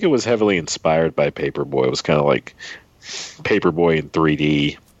 but I think it was heavily inspired by Paperboy. It was kind of like Paperboy in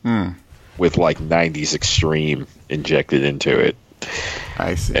 3D with like 90s extreme injected into it.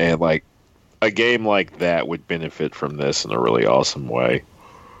 I see. And like a game like that would benefit from this in a really awesome way.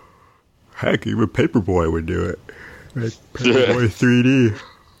 Heck, even Paperboy would do it. Like Paperboy 3D.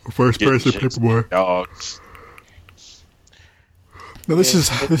 First person Paperboy. Dogs. No, this is...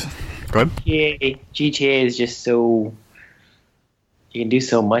 Go ahead. GTA is just so... You can do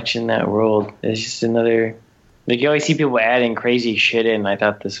so much in that world. It's just another... Like, you always see people adding crazy shit in. I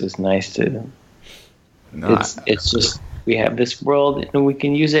thought this was nice to... It's just... We have this world, and we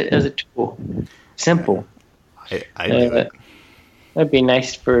can use it as a tool. Simple. I do it. That'd be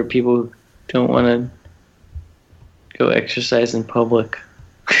nice for people who don't want to go exercise in public.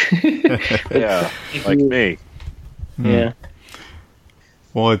 Yeah, like me. Yeah.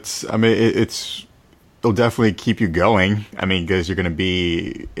 Well, it'll definitely keep you going. I mean, because you're going to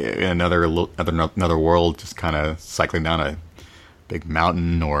be in another world, just kind of cycling down a big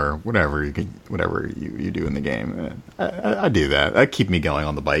mountain or whatever you do in the game. I do that. That keep me going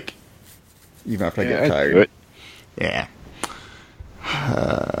on the bike, even after I get tired. Yeah.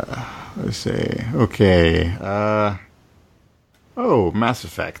 Let's see. Okay. Mass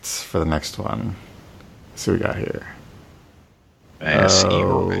Effect for the next one. Let's see what we got here. Mass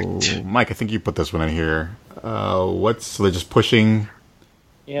Effect. Mike, I think you put this one in here. So they're just pushing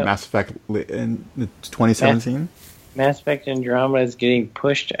Mass Effect in 2017? Mass Effect Andromeda is getting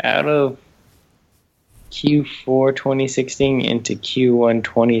pushed out of Q4 2016 into Q1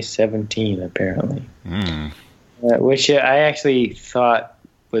 2017, apparently. Which I actually thought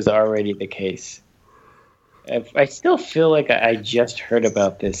was already the case. I still feel like I just heard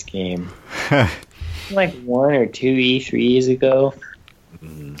about this game. Like 1 or 2 E3s ago.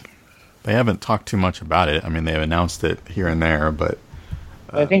 They haven't talked too much about it. I mean, they've announced it here and there, but...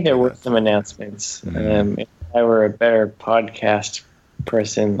 I think there were some announcements. If I were a better podcast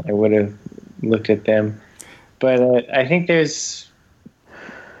person, I would have looked at them. But I think there's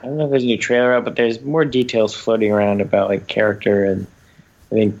I don't know if there's a new trailer out, but there's more details floating around about like character and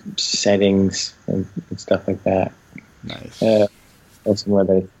I think settings and stuff like that. Nice. Also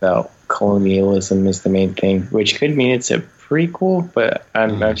whether it's about colonialism is the main thing, which could mean it's a prequel, but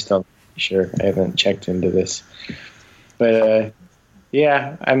I'm still not sure. I haven't checked into this. But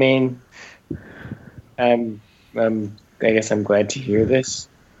yeah, I mean, I guess I'm glad to hear this.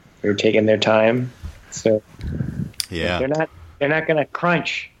 They're taking their time, so yeah, they're not gonna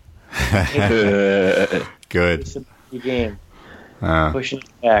crunch. Good. It's a big game. Pushing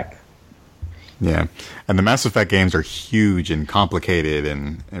it back. Yeah, and the Mass Effect games are huge and complicated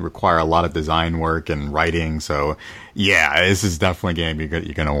and require a lot of design work and writing. So, yeah, this is definitely a game you're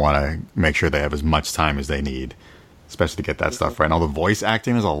going to want to make sure they have as much time as they need, especially to get that stuff right. And all the voice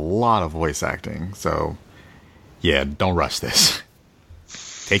acting, there's a lot of voice acting. So, yeah, don't rush this.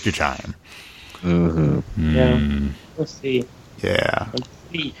 Take your time. Mm-hmm. Yeah, we'll see. Yeah. I'm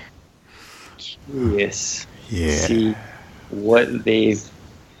pretty curious to see what they've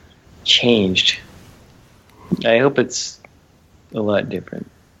changed. I hope it's a lot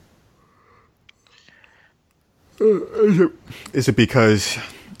different. Is it because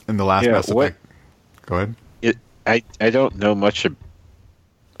in the last Mass Effect? Go ahead. I don't know much.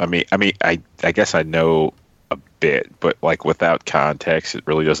 I guess I know a bit, but like without context, it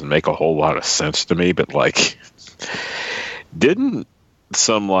really doesn't make a whole lot of sense to me. But like, didn't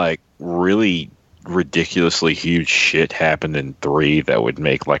some like really ridiculously huge shit happen in 3 that would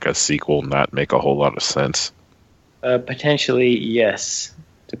make like a sequel not make a whole lot of sense? Potentially, yes,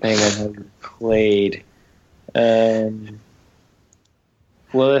 depending on how you played.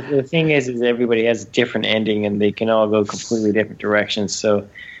 Well, the thing is everybody has a different ending, and they can all go completely different directions. So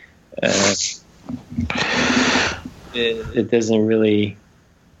it doesn't really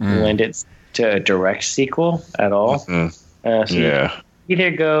lend it to a direct sequel at all. So you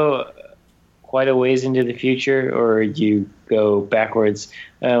either go quite a ways into the future, or you go backwards.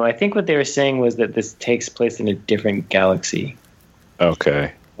 I think what they were saying was that this takes place in a different galaxy.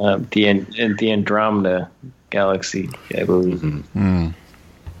 Okay. The Andromeda galaxy, I believe.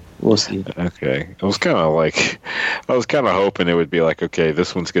 We'll see. Okay. I was kind of hoping it would be like, okay,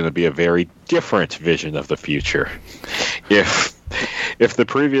 this one's going to be a very different vision of the future. If the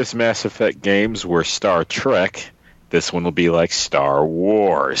previous Mass Effect games were Star Trek, this one will be like Star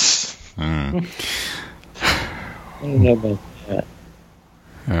Wars. I don't know about that.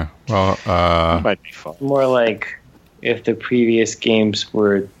 Yeah. Well, it might be fun. More like if the previous games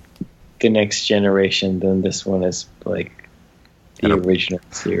were the next generation, then this one is like the original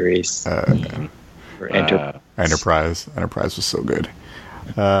series. For Enterprise. Enterprise was so good.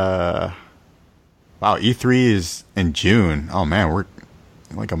 Wow, E3 is in June. Oh man, we're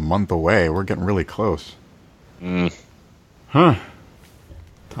like a month away. We're getting really close. Huh.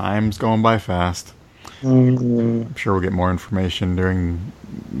 Time's going by fast. I'm sure we'll get more information during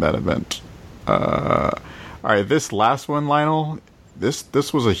that event. All right, this last one, Lionel.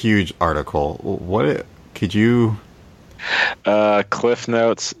 This was a huge article. Could you? Cliff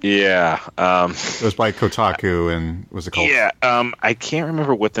Notes. Yeah. It was by Kotaku, and was it called? Yeah. I can't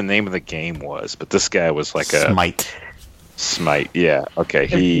remember what the name of the game was, but this guy was like Smite. Yeah. Okay.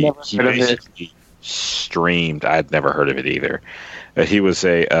 He basically streamed. I'd never heard of it either. He was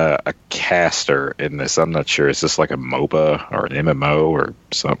a caster in this. I'm not sure. Is this like a MOBA or an MMO or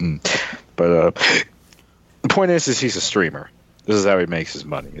something? But the point is he's a streamer. This is how he makes his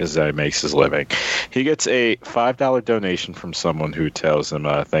money. This is how he makes his living. He gets a $5 donation from someone who tells him,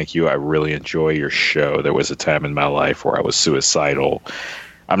 thank you, I really enjoy your show. There was a time in my life where I was suicidal.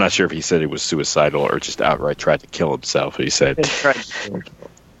 I'm not sure if he said he was suicidal or just outright tried to kill himself. He said,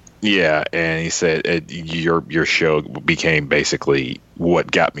 yeah, and he said, your show became basically what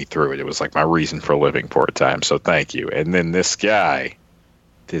got me through it. It was like my reason for living for a time, so thank you. And then this guy,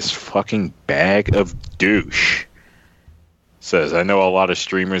 this fucking bag of douche, says, I know a lot of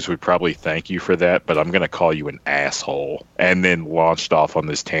streamers would probably thank you for that, but I'm going to call you an asshole. And then launched off on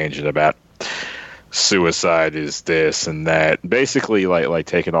this tangent about suicide is this and that. Basically, like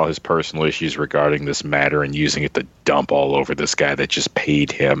taking all his personal issues regarding this matter and using it to dump all over this guy that just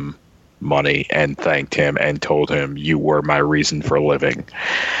paid him money and thanked him and told him, you were my reason for living.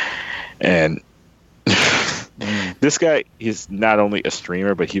 And this guy is not only a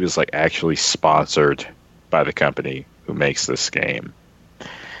streamer, but he was like actually sponsored by the company who makes this game.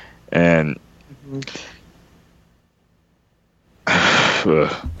 And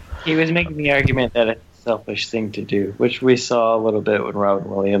he was making the argument that it's a selfish thing to do, which we saw a little bit when Robin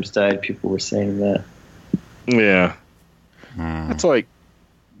Williams died. People were saying that. Yeah. It's like,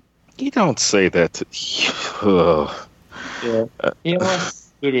 you don't say that to... Yeah.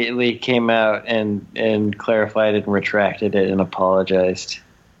 immediately came out and clarified it and retracted it and apologized.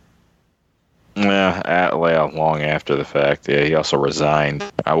 Yeah, well, long after the fact. Yeah, he also resigned.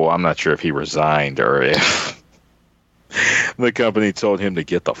 Well, I'm not sure if he resigned or if the company told him to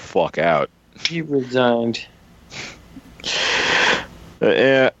get the fuck out. He resigned.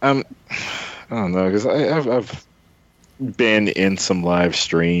 Yeah, I don't know, because I've been in some live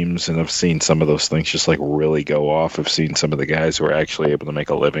streams and I've seen some of those things just like really go off. I've seen some of the guys who are actually able to make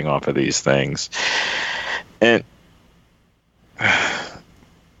a living off of these things, and I'm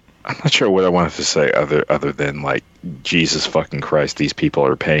not sure what I wanted to say other than like, Jesus fucking Christ, these people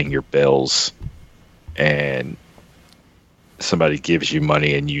are paying your bills, and somebody gives you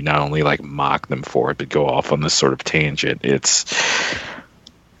money and you not only like mock them for it but go off on this sort of tangent. It's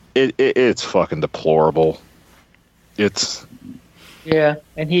fucking deplorable.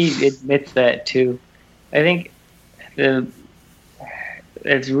 And he admits that too. I think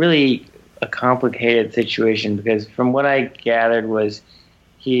it's really a complicated situation, because from what I gathered was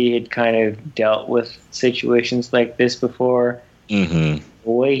he had kind of dealt with situations like this before. Mm-hmm. The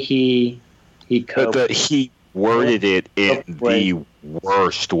way he coped. But he worded it in the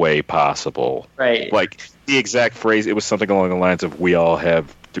worst way possible. Right. Like the exact phrase, it was something along the lines of, we all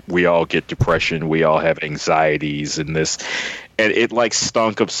get depression, we all have anxieties, and this, and it like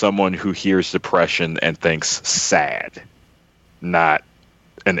stunk of someone who hears depression and thinks sad, not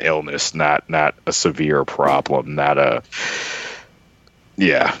an illness, not a severe problem, not a,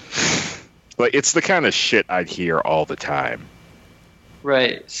 yeah. Like, it's the kind of shit I'd hear all the time.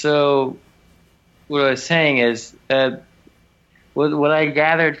 Right. So what I was saying is that what I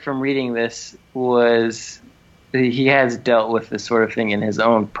gathered from reading this was he has dealt with this sort of thing in his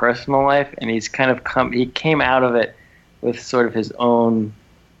own personal life, and he's kind of he came out of it with sort of his own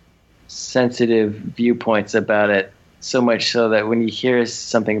sensitive viewpoints about it, so much so that when he hears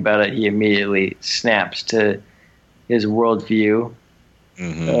something about it, he immediately snaps to his worldview.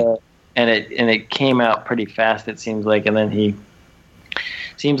 Mm-hmm. And it came out pretty fast, it seems like, and then he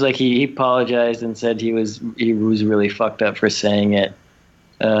apologized and said he was really fucked up for saying it.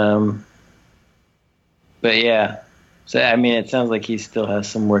 But yeah, so I mean, it sounds like he still has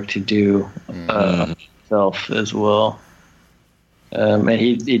some work to do himself as well. And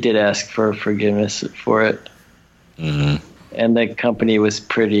he did ask for forgiveness for it. Mm-hmm. And the company was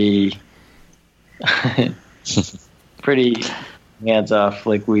pretty hands off,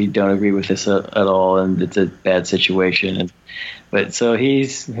 like, we don't agree with this at all, and it's a bad situation. But so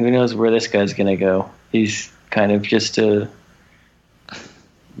who knows where this guy's gonna go? He's kind of just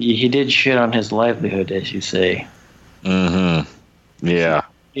he did shit on his livelihood, as you say. Mm-hmm. Yeah.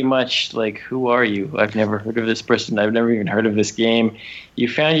 Pretty much like, who are you? I've never heard of this person. I've never even heard of this game. You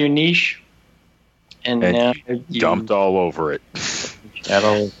found your niche, and now you dumped all over it. Shat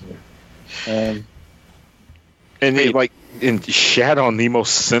all over it. And they and shat on the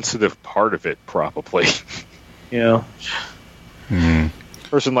most sensitive part of it, probably. Yeah. Mm-hmm.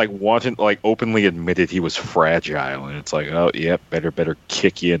 Person openly admitted he was fragile, and it's like, oh yep, better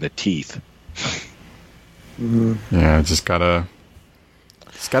kick you in the teeth. Mm-hmm. Yeah, just gotta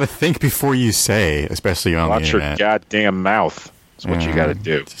think before you say, especially on the internet. Watch your goddamn mouth. That's what you gotta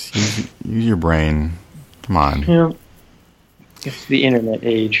do. Just use your brain. Come on. Yeah. It's the internet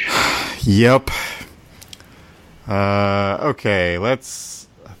age. Yep. Okay, was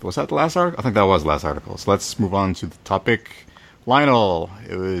that the last article? I think that was the last article. So let's move on to the topic. Lionel,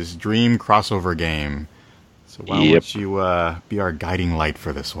 it was Dream crossover game. So why don't you be our guiding light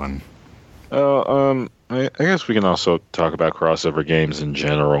for this one? I guess we can also talk about crossover games in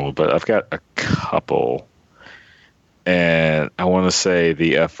general, but I've got a couple. And I want to say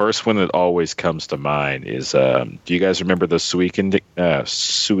the first one that always comes to mind is, do you guys remember the Suikoden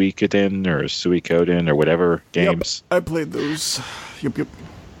or Suikoden or whatever games? Yep, I played those. Yep.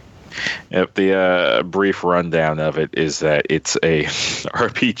 Yep, the brief rundown of it is that it's a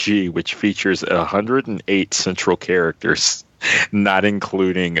RPG which features 108 central characters, not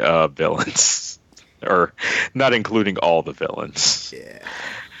including villains, or not including all the villains. Yeah.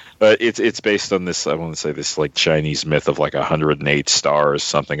 But it's based on this, I want to say, this like Chinese myth of like 108 stars,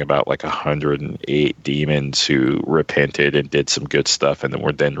 something about like 108 demons who repented and did some good stuff and then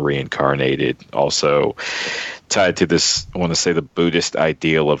were then reincarnated. Also tied to this, I want to say, the Buddhist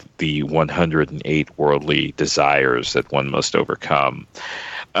ideal of the 108 worldly desires that one must overcome.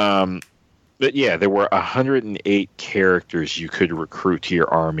 But yeah, there were 108 characters you could recruit to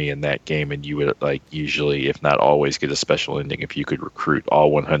your army in that game, and you would usually, if not always, get a special ending if you could recruit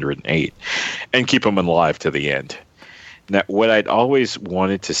all 108 and keep them alive to the end. Now, what I'd always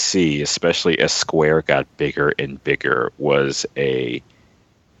wanted to see, especially as Square got bigger and bigger, was a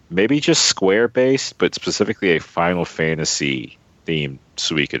maybe just Square based, but specifically a Final Fantasy themed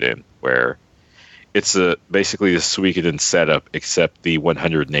Suikoden, where it's basically the Suikoden setup, except the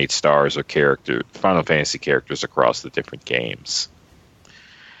 108 stars are Final Fantasy characters across the different games.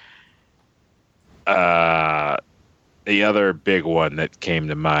 The other big one that came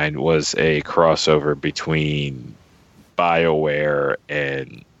to mind was a crossover between BioWare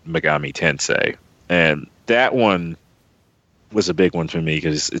and Megami Tensei. And that one was a big one for me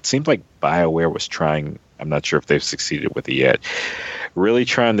because it seemed like BioWare was trying, I'm not sure if they've succeeded with it yet, really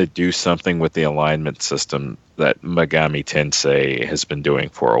trying to do something with the alignment system that Megami Tensei has been doing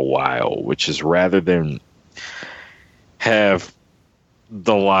for a while, which is rather than have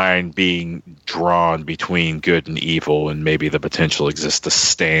the line being drawn between good and evil and maybe the potential exists to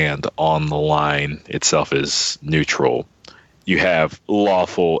stand on the line itself is neutral. You have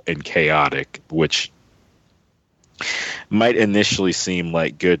lawful and chaotic, which might initially seem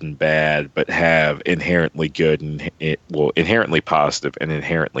like good and bad, but have inherently good and inherently positive and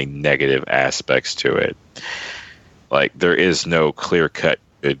inherently negative aspects to it. Like there is no clear-cut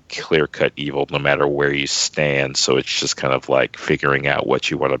good, clear-cut evil, no matter where you stand. So it's just kind of like figuring out what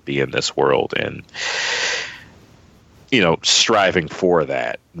you want to be in this world and, striving for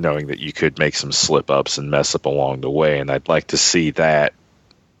that, knowing that you could make some slip-ups and mess up along the way. And I'd like to see that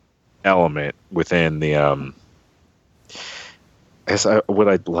element within the what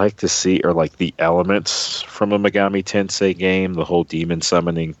I'd like to see are like the elements from a Megami Tensei game, the whole demon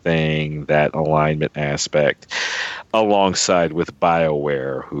summoning thing, that alignment aspect, alongside with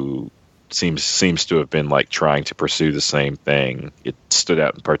BioWare, who seems to have been like trying to pursue the same thing. It stood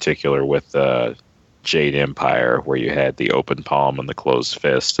out in particular with Jade Empire, where you had the open palm and the closed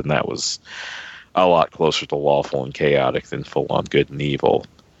fist, and that was a lot closer to lawful and chaotic than full-on good and evil.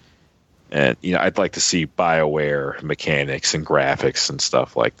 And, I'd like to see BioWare mechanics and graphics and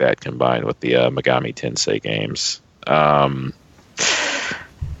stuff like that combined with the Megami Tensei games. I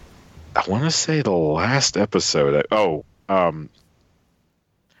want to say the last episode...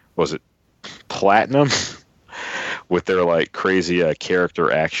 was it Platinum? With their, like, crazy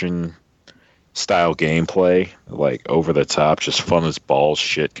character action style gameplay. Like, over the top, just fun as balls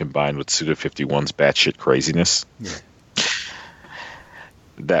shit combined with Suda51's batshit craziness. Yeah.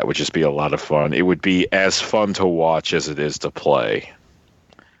 That would just be a lot of fun. It would be as fun to watch as it is to play.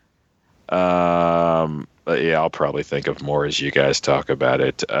 But yeah, I'll probably think of more as you guys talk about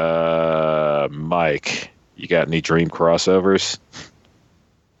it. Mike, you got any dream crossovers?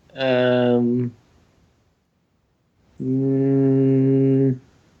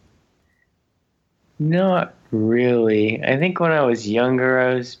 Not really. I think when I was younger,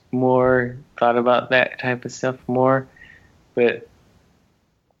 I was more thought about that type of stuff more. But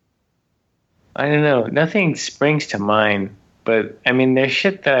I don't know. Nothing springs to mind. But, I mean, there's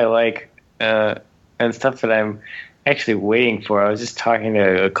shit that I like and stuff that I'm actually waiting for. I was just talking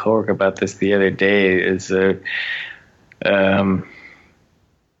to a coworker about this the other day. Is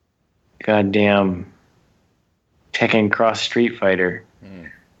goddamn Tekken Cross Street Fighter.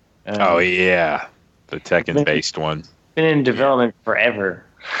 Oh, yeah. The Tekken-based one. Been in development forever.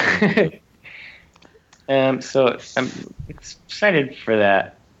 So I'm excited for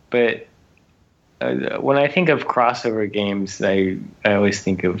that. But when I think of crossover games, I always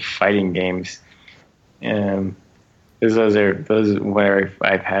think of fighting games. Those are where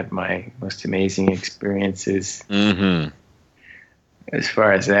I've had my most amazing experiences. Mm-hmm. As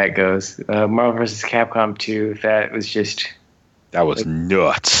far as that goes, Marvel vs. Capcom 2, that was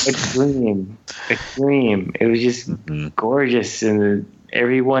nuts. A dream. It was just gorgeous, and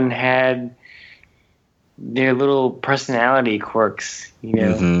everyone had their little personality quirks,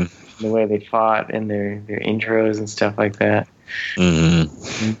 the way they fought and their intros and stuff like that.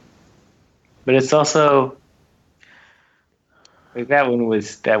 Mm-hmm. But it's also like that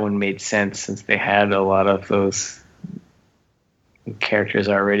one made sense since they had a lot of those characters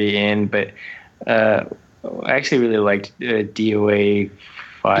already in. But I actually really liked DOA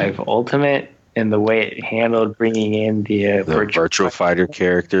 5 Ultimate and the way it handled bringing in the virtual fighter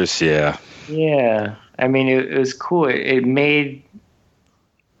characters. Yeah. I mean, it was cool. It made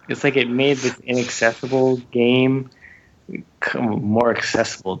this inaccessible game more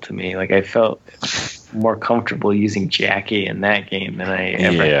accessible to me. Like, I felt more comfortable using Jackie in that game than I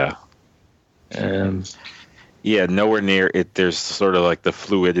ever. Yeah. Nowhere near it. There's sort of like the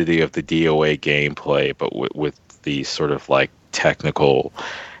fluidity of the DOA gameplay, but with the sort of like technical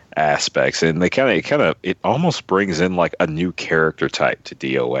aspects, and it almost brings in like a new character type to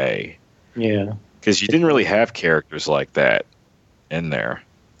DOA. Yeah, because you didn't really have characters like that in there.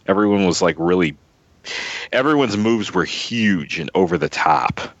 Everyone was like everyone's moves were huge and over the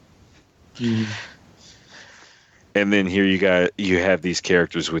top. And then here you have these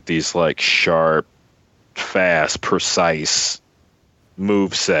characters with these like sharp, fast, precise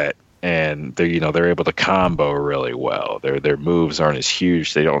move set, and they're able to combo really well. Their moves aren't as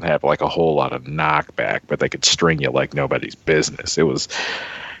huge. They don't have like a whole lot of knockback, but they could string you like nobody's business. It was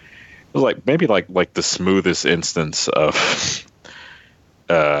like maybe like the smoothest instance of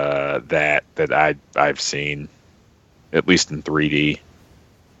that I've seen, at least in 3D.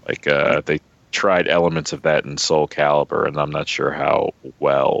 Like they tried elements of that in Soul Calibur, and I'm not sure how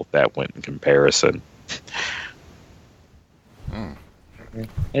well that went in comparison.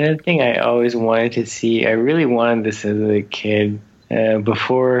 Another thing I always wanted to see, I really wanted this as a kid.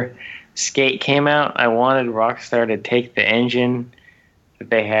 Before Skate came out, I wanted Rockstar to take the engine that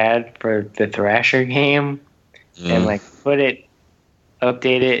they had for the Thrasher game and like update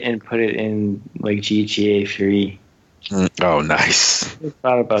it and put it in like GTA 3. Oh, nice. I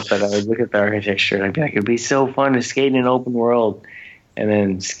thought about that. I would look at the architecture and I'd be like, it'd be so fun to skate in an open world. And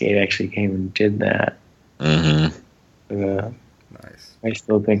then Skate actually came and did that. Nice. I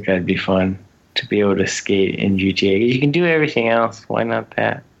still think that'd be fun to be able to skate in GTA. You can do everything else. Why not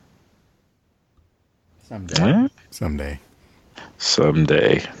that? Someday.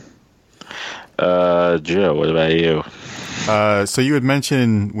 Joe, what about you? So you had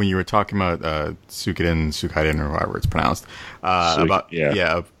mentioned when you were talking about Suikoden, or however it's pronounced,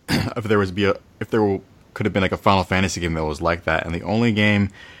 if there could have been like a Final Fantasy game that was like that, and the only game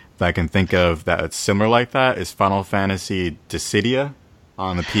that I can think of that's similar like that is Final Fantasy Dissidia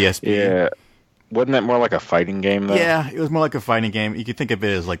on the PSP. Yeah, wasn't that more like a fighting game though? Yeah, it was more like a fighting game. You could think of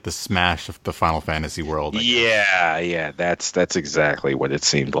it as like the Smash of the Final Fantasy world. Yeah, that's exactly what it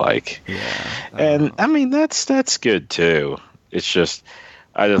seemed like. Yeah, and I mean that's good too. It's just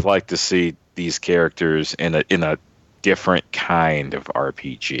I just like to see these characters in a different kind of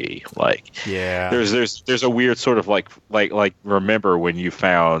RPG. Like there's a weird sort of like remember when you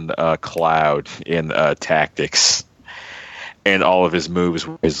found Cloud in Tactics. And all of his moves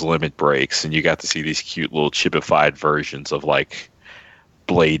were his limit breaks, and you got to see these cute little chibified versions of like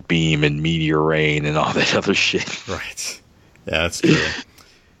Blade Beam and Meteor Rain and all that other shit. Right. Yeah, that's true.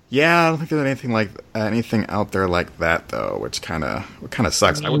 Yeah, I don't think there's anything out there like that though, which kind of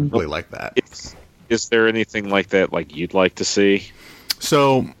sucks. I would really like that. Is there anything like that like you'd like to see?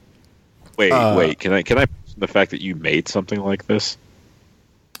 So, wait. Can I mention the fact that you made something like this?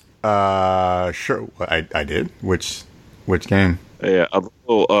 Sure. I did. Which game? Yeah, a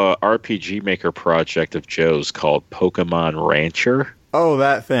little RPG Maker project of Joe's called Pokemon Rancher. Oh,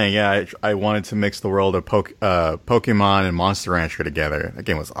 that thing. Yeah, I wanted to mix the world of Pokemon and Monster Rancher together. That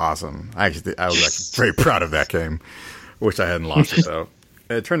game was awesome. I was actually very proud of that game. Wish I hadn't lost it, though.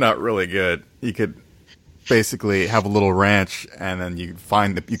 It turned out really good. You could basically have a little ranch, and then you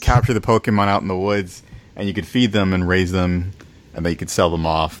capture the Pokemon out in the woods, and you could feed them and raise them, and then you could sell them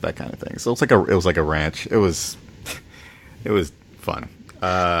off, that kind of thing. So it was like a ranch. It was fun.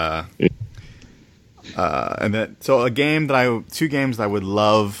 And then, so two games that I would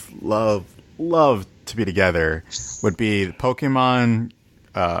love to be together would be Pokemon,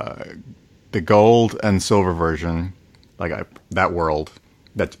 the Gold and Silver version, that world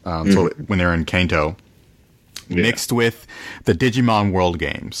that when they're in Kanto, mixed with the Digimon World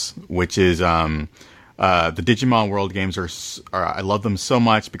games, which is the Digimon World games are I love them so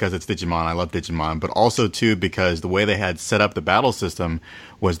much because it's Digimon. I love Digimon, but also too because the way they had set up the battle system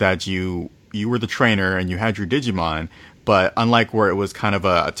was that you were the trainer and you had your Digimon, but unlike where it was kind of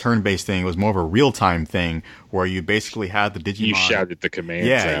a turn-based thing, it was more of a real-time thing where you basically had the Digimon. You shouted the commands out.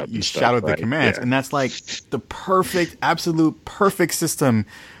 Yeah, you shouted the commands, and that's like the absolute perfect system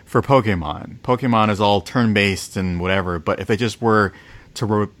for Pokemon. Pokemon is all turn-based and whatever, but if they just were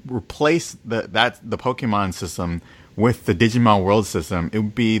to replace the Pokemon system with the Digimon World system, it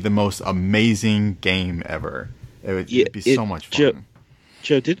would be the most amazing game ever. It'd be so much fun.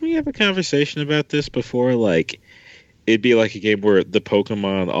 Joe, didn't we have a conversation about this before? Like, it'd be like a game where the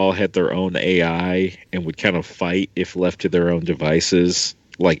Pokemon all had their own AI and would kind of fight if left to their own devices,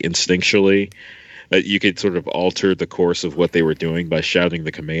 like instinctually. You could sort of alter the course of what they were doing by shouting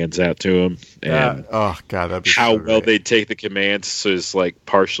the commands out to them. And that'd be how so well great. they'd take the commands is like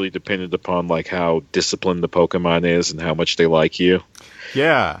partially dependent upon like how disciplined the Pokemon is and how much they like you.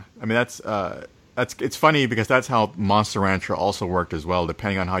 Yeah, I mean that's it's funny because that's how Monster Rancher also worked as well.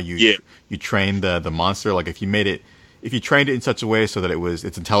 Depending on how you train the monster, like if you trained it in such a way so that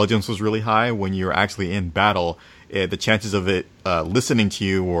its intelligence was really high, when you're actually in battle, the chances of it listening to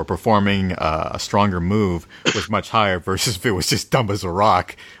you or performing a stronger move was much higher versus if it was just dumb as a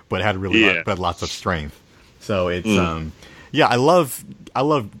rock but had lots of strength. So it's I love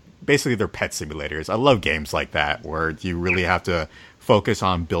basically they're pet simulators. I love games like that where you really have to focus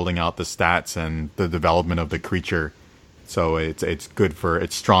on building out the stats and the development of the creature. So it's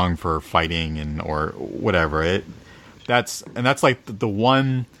strong for fighting and or whatever. That's like the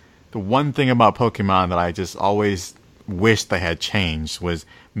one thing about Pokemon that I just always wished they had changed was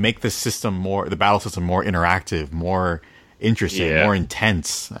make the battle system more interactive, more interesting, more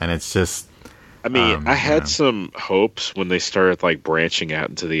intense, and it's just. I mean, I had some hopes when they started like branching out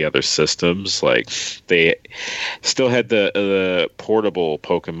into the other systems. Like they still had the portable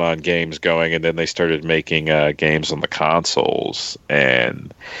Pokemon games going, and then they started making games on the consoles,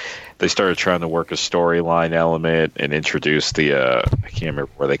 and they started trying to work a storyline element and introduce the I can't remember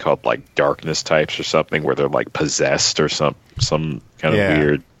what they called, like darkness types or something, where they're like possessed or some kind of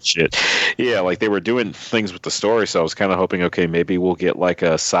weird shit. Yeah, like they were doing things with the story, so I was kind of hoping, okay, maybe we'll get like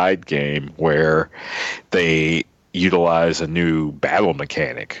a side game where they utilize a new battle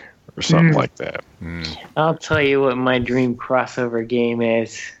mechanic or something like that. I'll tell you what my dream crossover game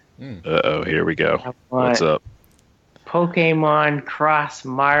is. Uh-oh, here we go. What's up? Pokemon Cross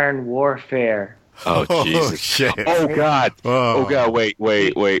Modern Warfare. Oh, Jesus. Shit. Oh, God. Oh, God. Wait.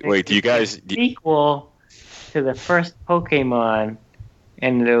 Do you guys... Sequel to the first Pokemon,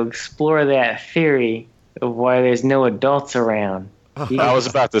 and to explore that theory of why there's no adults around. I was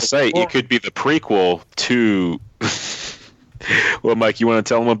about to say, it could be the prequel to... Well, Mike, you want to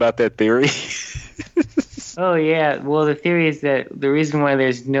tell them about that theory? Oh, yeah. Well, the theory is that the reason why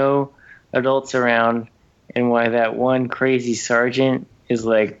there's no adults around and why that one crazy sergeant is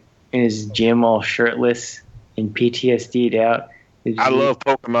like in his gym all shirtless and PTSD'd out. I love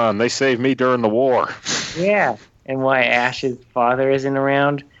Pokemon. They saved me during the war. Yeah. And why Ash's father isn't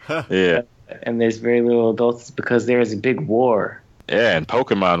around. Yeah. And there's very little adults is because there was a big war. Yeah, and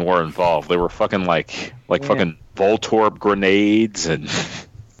Pokemon were involved. They were fucking like fucking Voltorb grenades, and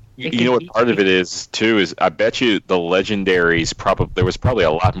you know what part of it is too is I bet you the legendaries there was probably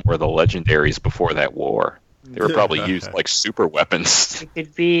a lot more of the legendaries before that war. They were probably used like super weapons. It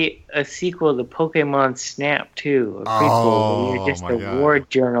could be a sequel to Pokemon Snap too, a prequel where you're just a war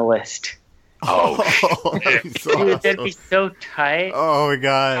journalist. Oh, dude, that'd be so tight. Oh my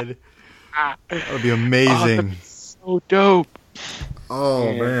god, that would be amazing. So dope.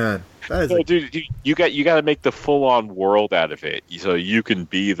 Oh man, that is dude, you got to make the full-on world out of it. So you can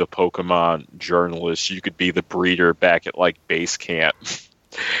be the Pokemon journalist. You could be the breeder back at like base camp,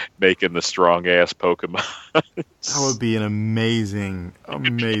 making the strong-ass Pokemon. That would be an amazing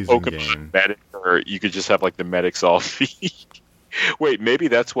Pokemon game. Medic, or you could just have like the medics all feed. Wait, maybe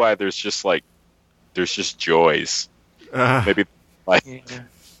that's why there's just joys. Maybe like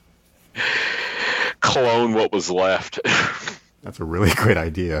clone what was left. That's a really great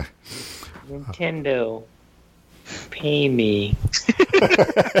idea. Nintendo, pay me.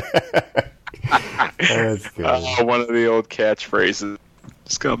 That's good. One of the old catchphrases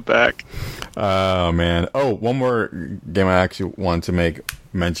has come back. Oh man! Oh, one more game I actually wanted to make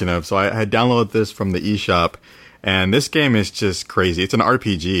mention of. So I had downloaded this from the eShop, and this game is just crazy. It's an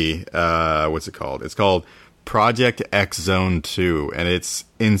RPG. What's it called? It's called Project X Zone 2, and it's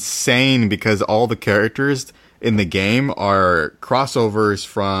insane because all the characters in the game are crossovers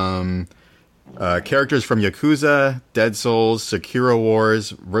from characters from Yakuza, Dead Souls, Sekiro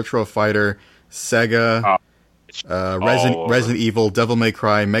Wars, Virtua Fighter, Sega, Resident Evil, Devil May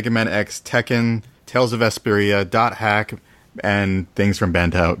Cry, Mega Man X, Tekken, Tales of Vesperia, Dot Hack, and things from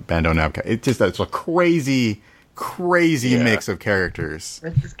Bandai Namco. It's a crazy mix of characters.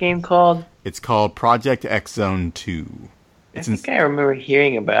 What's this game called? It's called Project X Zone 2. I think I remember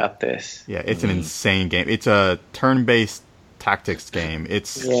hearing about this. Yeah, it's an insane game. It's a turn-based tactics game.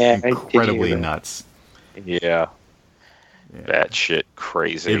 It's incredibly nuts. Yeah. That shit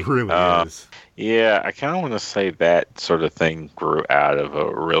crazy. It really is. Yeah, I kind of want to say that sort of thing grew out of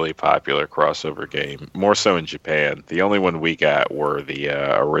a really popular crossover game, more so in Japan. The only one we got were the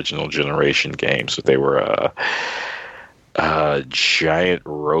original generation games, but they were Giant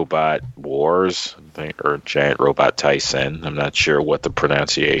Robot Wars, or Giant Robot Tyson. I'm not sure what the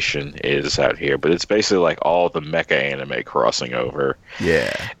pronunciation is out here, but it's basically like all the mecha anime crossing over.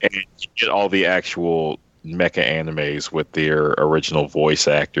 Yeah. And you get all the actual mecha animes with their original voice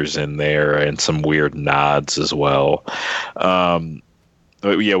actors in there and some weird nods as well. But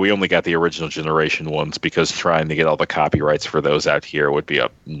yeah, we only got the original generation ones because trying to get all the copyrights for those out here would be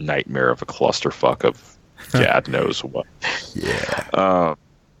a nightmare of a clusterfuck of God knows what. Yeah.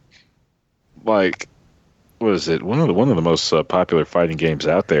 Like, what is it? One of the most popular fighting games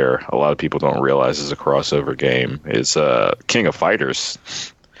out there. A lot of people don't realize is a crossover game. Is King of Fighters.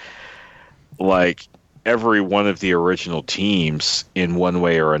 Like, every one of the original teams, in one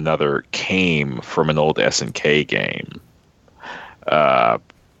way or another, came from an old SNK game.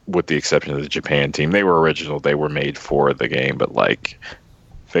 With the exception of the Japan team, they were original. They were made for the game, but like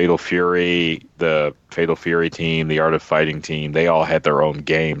Fatal Fury, the Fatal Fury team, the Art of Fighting team, they all had their own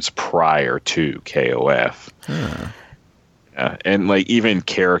games prior to KOF. And like even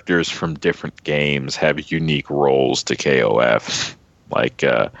characters from different games have unique roles to KOF. Like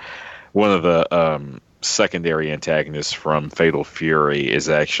one of the secondary antagonists from Fatal Fury is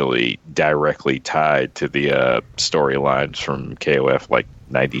actually directly tied to the storylines from KOF, like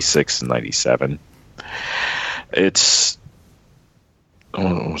 96 and 97. It's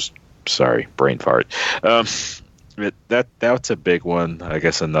sorry, brain fart. That's a big one. I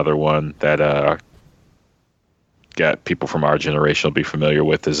guess another one that got people from our generation will be familiar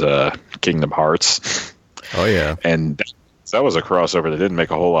with is Kingdom Hearts. Oh yeah, and that was a crossover that didn't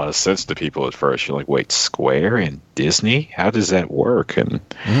make a whole lot of sense to people at first. You're like, wait, Square and Disney? How does that work? And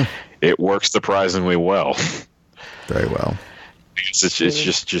it works surprisingly well. Very well. It's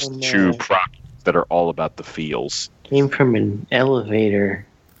just two properties that are all about the feels. Came from an elevator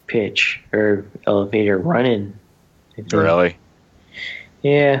pitch or elevator run-in. Really?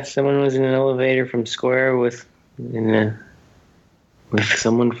 Yeah, someone was in an elevator from Square with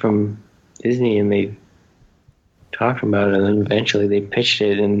someone from Disney, and they talked about it, and then eventually they pitched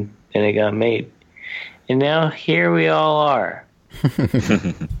it, and it got made. And now here we all are.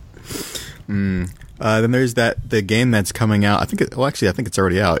 Then there's the game that's coming out. I think it's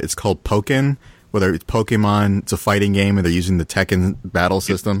already out. It's called Pokken. Whether it's Pokemon, it's a fighting game, and they're using the Tekken battle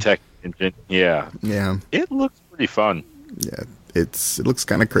system. Tech engine, yeah. It looks pretty fun. Yeah, it looks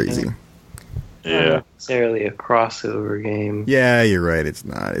kind of crazy. Yeah, not necessarily a crossover game. Yeah, you're right. It's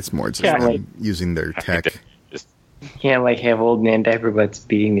not. It's more just using their tech. You can't have old man diaper butts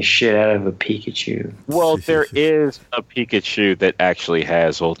beating the shit out of a Pikachu. Well, there is a Pikachu that actually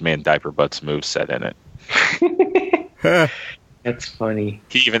has old man diaper butts moveset in it. That's funny.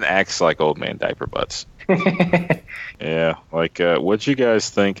 He even acts like old man diaper butts. Yeah, what'd you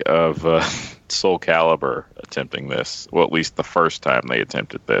guys think of Soul Calibur attempting this? Well, at least the first time they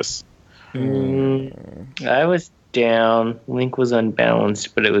attempted this. I was down. Link was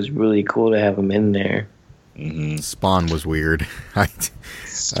unbalanced, but it was really cool to have him in there. Mm-hmm. Spawn was weird.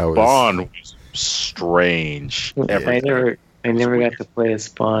 Spawn was strange. Yeah. I never got to play as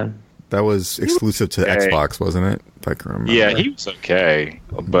Spawn. That was exclusive to Xbox, wasn't it? If I can remember. Yeah, he was okay,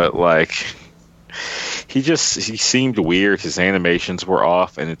 but he seemed weird. His animations were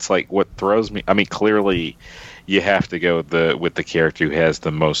off, and it's like what throws me. I mean, clearly, you have to go with the character who has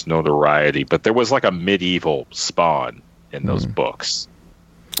the most notoriety. But there was like a medieval Spawn in those books.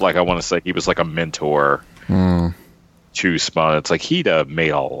 Like I want to say, he was like a mentor to Spawn. It's like he'd have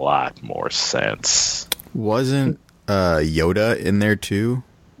made a lot more sense. Wasn't Yoda in there too?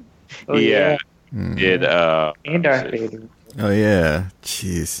 Oh, yeah. Did and Darth Vader. Oh yeah,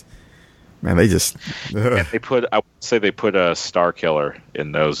 jeez, man, they just and I would say they put a Star Killer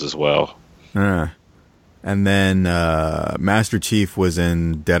in those as well. And then Master Chief was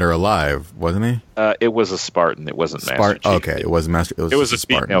in Dead or Alive, wasn't he? It was a Spartan. It wasn't Master Chief. Okay, it was Master. It was a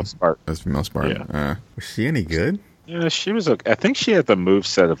female Spartan. It was a female Spartan. Yeah. Was she any good? Yeah, she was okay. I think she had the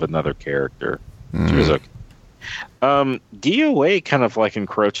moveset of another character. She was okay. DOA kind of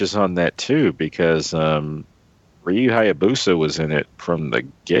encroaches on that too, because Ryu Hayabusa was in it from the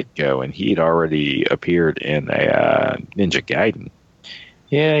get-go, and he'd already appeared in a Ninja Gaiden.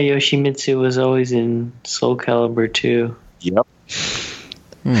 Yeah, Yoshimitsu was always in Soul Calibur too. Yep.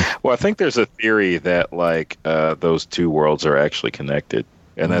 Well, I think there's a theory that those two worlds are actually connected,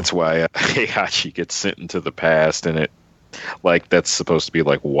 and that's why Heihachi gets sent into the past, and it that's supposed to be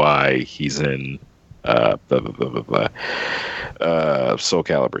why he's in Soul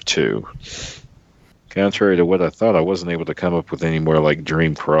Calibur 2. Contrary to what I thought, I wasn't able to come up with any more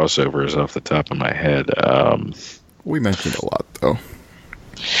dream crossovers off the top of my head. We mentioned a lot though.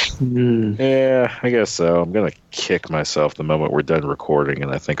 Yeah, I guess so. I'm gonna kick myself the moment we're done recording,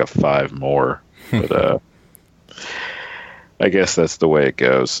 and I think of 5 more. But I guess that's the way it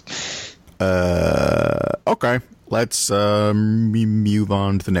goes. Okay, let's move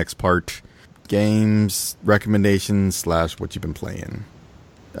on to the next part. Games recommendations / what you've been playing.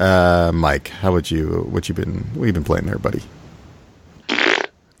 Mike, what you been playing there, buddy?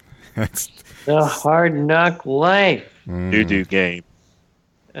 The Hard Knock Life. Do game.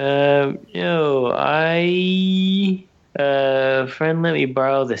 No, a friend let me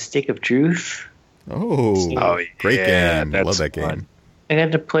borrow the Stick of Truth. Oh, great game. I love that game. Fun. I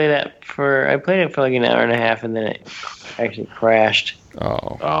got to play that I played it for an hour and a half, and then it actually crashed.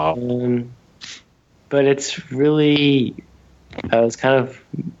 Oh. but it's really, I was kind of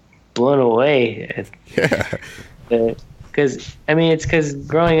blown away. Yeah. Because, it's because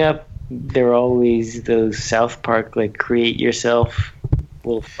growing up, there were always those South Park, like, create yourself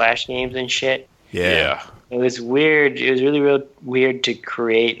little flash games and shit. Yeah. It was weird. It was really real weird to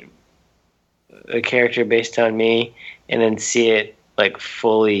create a character based on me and then see it, like,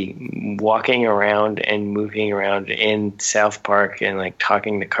 fully walking around and moving around in South Park and, like,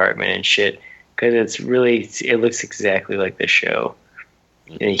 talking to Cartman and shit. Because it looks exactly like the show.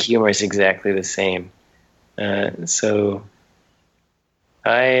 And the humor is exactly the same. So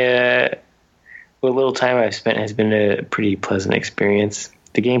what little time I've spent has been a pretty pleasant experience.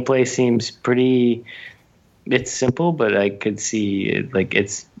 The gameplay seems it's simple, but I could see like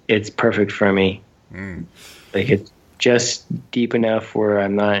it's perfect for me. Like it's just deep enough where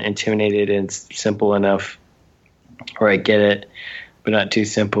I'm not intimidated, and it's simple enough where I get it, but not too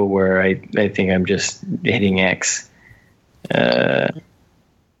simple where I think I'm just hitting X. And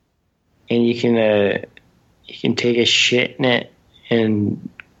you can take a shit in it and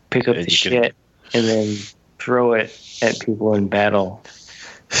pick up the shit and then throw it at people in battle.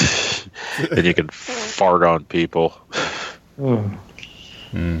 And you can fart on people.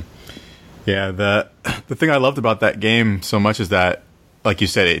 Yeah, the thing I loved about that game so much is that, like you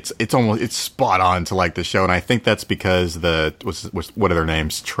said, it's spot on to like the show, and I think that's because what are their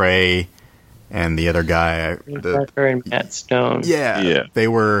names? Trey and the other guy, Parker and Matt Stone. Yeah, they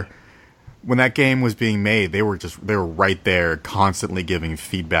were. When that game was being made, they were right there, constantly giving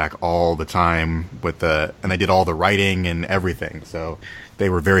feedback all the time and they did all the writing and everything. So they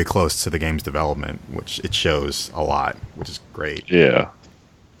were very close to the game's development, which it shows a lot, which is great. Yeah.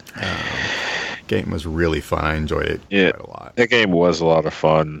 Game was really fun. I enjoyed it quite a lot. That game was a lot of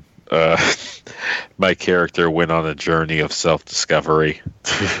fun. My character went on a journey of self-discovery.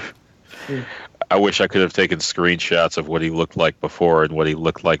 I wish I could have taken screenshots of what he looked like before and what he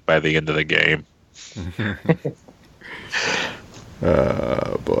looked like by the end of the game.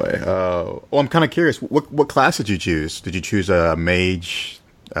 Oh, boy. Well, I'm kind of curious. What class did you choose? Did you choose a mage,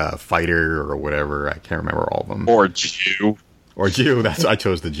 fighter, or whatever? I can't remember all of them. Or Jew. Or Jew. I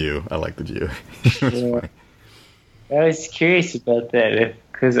chose the Jew. I like the Jew. It was funny. I was curious about that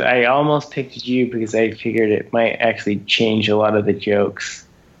because I almost picked Jew because I figured it might actually change a lot of the jokes.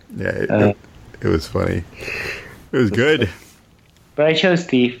 Yeah, it was funny. It was good. But I chose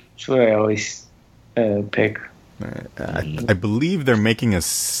Thief. That's what I always pick. I believe they're making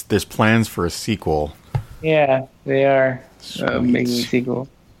there's plans for a sequel. Yeah, they are making a sequel.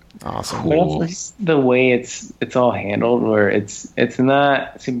 Awesome. But also just the way it's all handled, where it's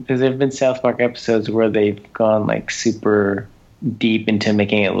not, because there have been South Park episodes where they've gone like super deep into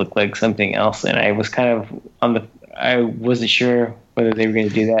making it look like something else, and I was kind of I wasn't sure whether they were going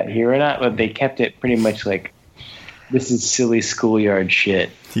to do that here or not, but they kept it pretty much like, this is silly schoolyard shit.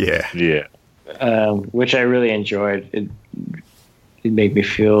 Yeah. Which I really enjoyed. It made me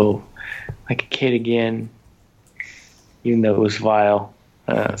feel like a kid again, even though it was vile.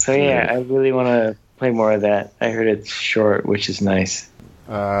 So yeah, I really want to play more of that. I heard it's short, which is nice.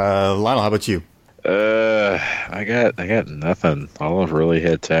 Lionel, how about you? I got nothing. All I've really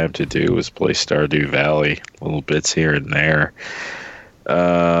had time to do was play Stardew Valley, little bits here and there.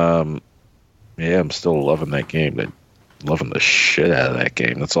 Yeah, I'm still loving that game. Loving the shit out of that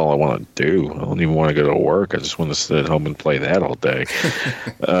game. That's all I want to do. I don't even want to go to work. I just want to sit at home and play that all day.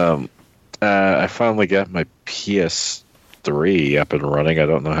 I finally got my PS3 up and running. I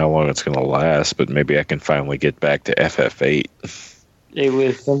don't know how long it's going to last, but maybe I can finally get back to FF8.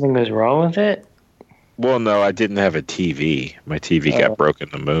 Something was wrong with it? Well, no, I didn't have a TV. My TV got broken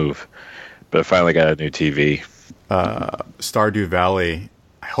to move, but I finally got a new TV. Stardew Valley,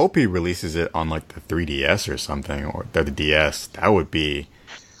 I hope he releases it on like the 3DS or something, or the DS.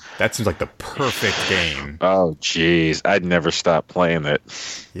 That seems like the perfect game. Oh, jeez. I'd never stop playing it.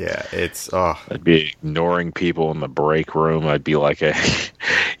 Yeah, I'd be ignoring people in the break room. I'd be like,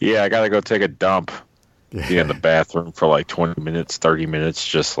 yeah, I gotta go take a dump. Yeah. Be in the bathroom for like 20 minutes, 30 minutes,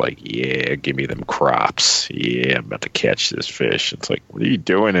 just like, yeah, give me them crops. Yeah, I'm about to catch this fish. It's like, what are you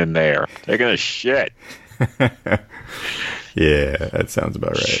doing in there? Taking a shit. Yeah, that sounds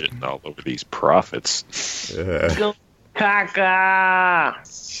about right. Shitting all over these profits. Go caca!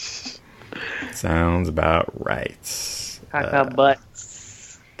 Sounds about right. Caca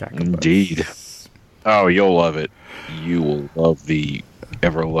butts. Indeed. Oh, you'll love it. You will love the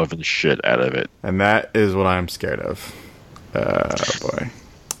ever-loving shit out of it. And that is what I'm scared of. Boy.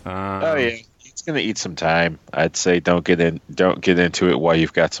 Oh, yeah. It's going to eat some time. I'd say don't get into it while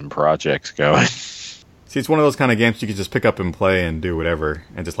you've got some projects going. See, it's one of those kind of games you can just pick up and play and do whatever,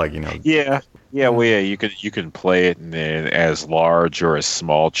 and just like Yeah. Well, yeah. You can play it in as large or as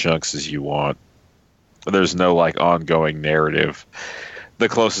small chunks as you want. There's no like ongoing narrative. The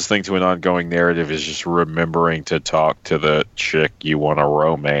closest thing to an ongoing narrative is just remembering to talk to the chick you want to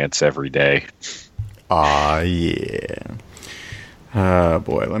romance every day. Yeah. Oh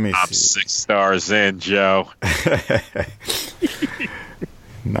boy, let me see. I'm 6 stars in, Joe.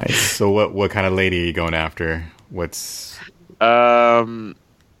 Nice. So what kind of lady are you going after? What's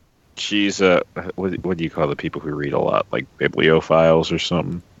she's a what do you call the people who read a lot, like bibliophiles or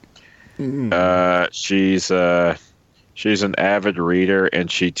something? She's an avid reader, and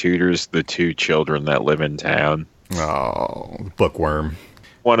she tutors the 2 children that live in town. Oh, bookworm.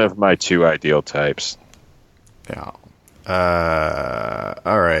 One of my 2 ideal types. Yeah.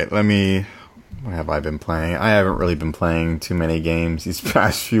 All right. What have I been playing? I haven't really been playing too many games these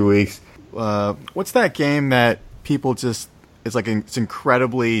past few weeks. What's that game that people just... It's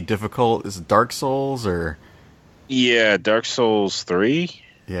incredibly difficult. Is it Dark Souls or... Yeah, Dark Souls 3?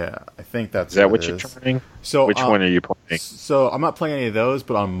 Yeah, I think that's... Is that what you're trying? So, which one are you playing? So, I'm not playing any of those,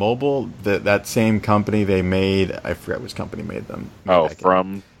 but on mobile, that same company, they made... I forget which company made them.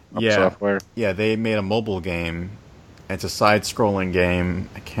 From Software? Yeah, they made a mobile game. It's a side-scrolling game.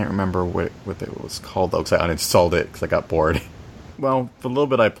 I can't remember what it was called, though, because I uninstalled it because I got bored. Well, the little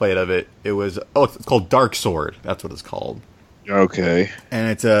bit I played of it, it was... Oh, it's called Dark Sword. That's what it's called. Okay.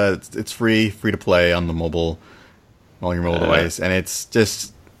 And it's free to play on the mobile... on your mobile device. And it's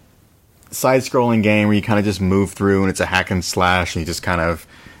just... side-scrolling game where you kind of just move through, and it's a hack and slash, and you just kind of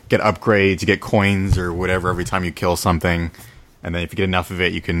get upgrades, you get coins or whatever every time you kill something. And then if you get enough of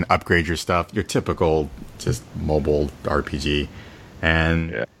it, you can upgrade your stuff. Your typical just mobile RPG.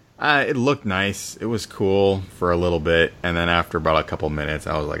 And it looked nice. It was cool for a little bit. And then after about a couple minutes,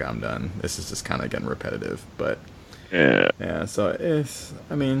 I was like, I'm done. This is just kind of getting repetitive. But yeah. So if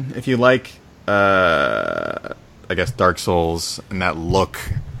you like, I guess Dark Souls and that look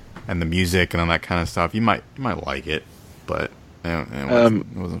and the music and all that kind of stuff, you might like it. But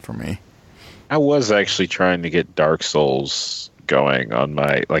it wasn't for me. I was actually trying to get Dark Souls going on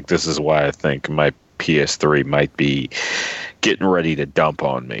my... Like, this is why I think my PS3 might be getting ready to dump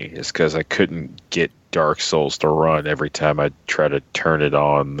on me, is because I couldn't get Dark Souls to run. Every time I try to turn it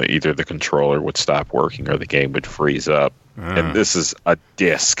on, either the controller would stop working or the game would freeze up. And this is a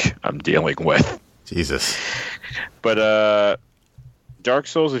disc I'm dealing with. Jesus. But Dark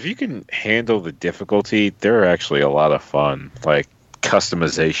Souls, if you can handle the difficulty, they're actually a lot of fun. Like,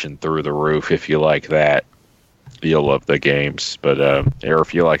 customization through the roof. If you like that, you'll love the games. But or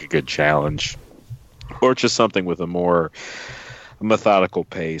if you like a good challenge, or just something with a more methodical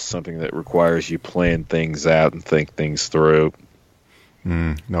pace, something that requires you plan things out and think things through.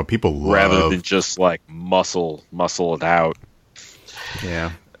 No, people love... rather than just like muscle it out.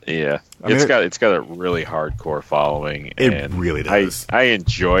 Yeah. It's got a really hardcore following. It really does. I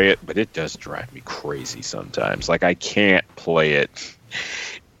enjoy it, but it does drive me crazy sometimes. Like, I can't play it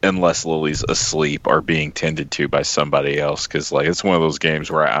unless Lily's asleep or being tended to by somebody else, because like it's one of those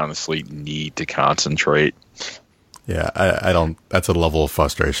games where I honestly need to concentrate. Yeah, I don't. That's a level of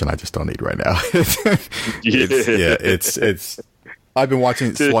frustration I just don't need right now. It's. I've been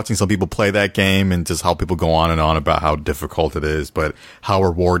watching some people play that game and just how people go on and on about how difficult it is, but how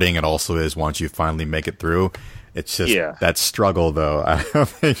rewarding it also is once you finally make it through. It's just that struggle, though. I don't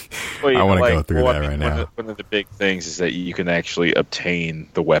think I want to go through that right now. One of the big things is that you can actually obtain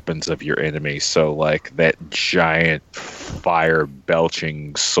the weapons of your enemies. So, like that giant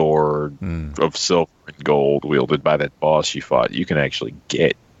fire-belching sword of silver and gold wielded by that boss you fought, you can actually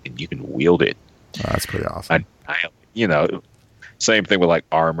get, and you can wield it. Oh, that's pretty awesome. Same thing with like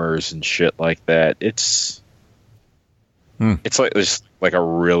armors and shit like that. It's like there's like a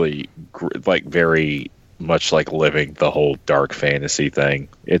really like very much like living the whole dark fantasy thing.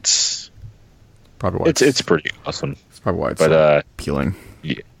 It's probably why it's pretty awesome. It's probably why it's appealing.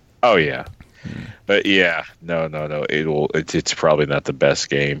 Yeah. Oh yeah. But yeah, no. It's probably not the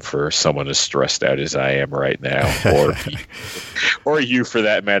best game for someone as stressed out as I am right now, or you for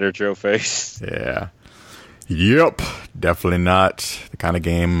that matter, Joe Face. Yeah. Yep, definitely not the kind of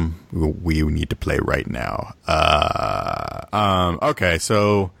game we need to play right now. Okay,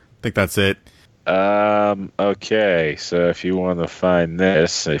 so I think that's it. Okay, so if you want to find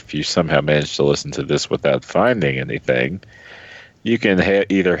this, if you somehow managed to listen to this without finding anything, you can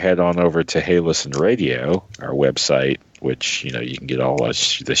either head on over to Hey Listen Radio, our website, which, you can get all this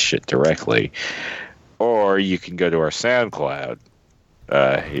shit directly, or you can go to our SoundCloud.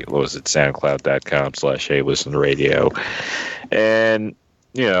 What was it? SoundCloud.com/Hey Listen Radio. And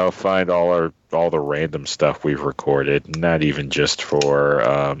find all the random stuff we've recorded, not even just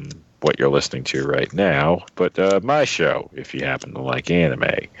for what you're listening to right now, but my show, if you happen to like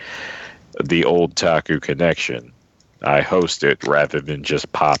anime, the Old Taku Connection. I host it rather than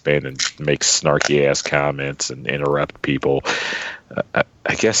just pop in and make snarky ass comments and interrupt people.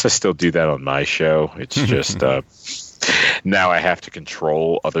 I guess I still do that on my show. It's just now I have to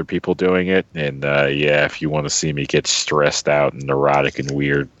control other people doing it. And if you want to see me get stressed out and neurotic and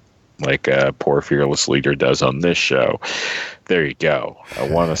weird, like poor Fearless Leader does on this show, there you go. I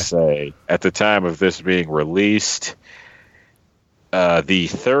want to say, at the time of this being released, the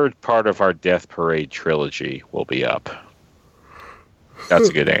third part of our Death Parade trilogy will be up. That's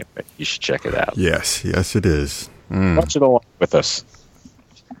a good anime. You should check it out. Yes, it is. Watch it along with us.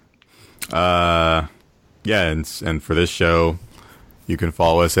 And for this show, you can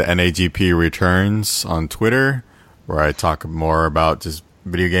follow us at NAGP Returns on Twitter, where I talk more about just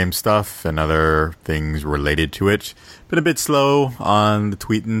video game stuff and other things related to it. Been a bit slow on the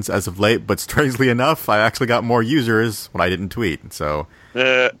tweetings as of late, but strangely enough, I actually got more users when I didn't tweet. So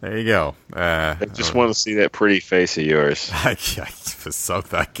there you go. I just want to see that pretty face of yours. I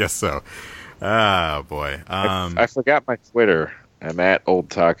guess so. Ah, boy. I forgot my Twitter. I'm at Old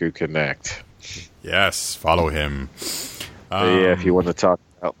Taku Connect. Yes, follow him. If you want to talk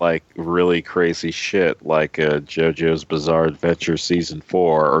about like really crazy shit, like JoJo's Bizarre Adventure Season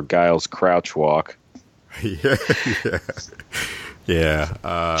 4 or Guile's Crouch Walk. Yeah.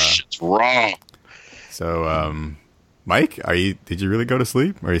 Shit's wrong. So, Mike, did you really go to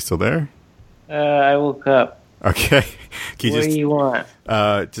sleep? Are you still there? I woke up. Okay. What do you want?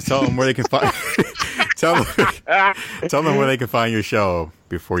 Just tell them where they can find. tell them where they can find your show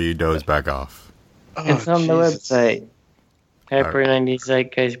before you doze back off. It's on the website. Hyper90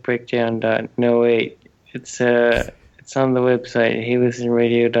 Zeitgeist Breakdown. No, wait. It's on the website.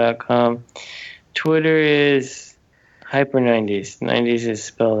 HeyListenRadio.com. Twitter is Hyper90s. 90s is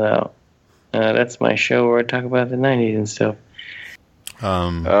spelled out. That's my show where I talk about the 90s and stuff.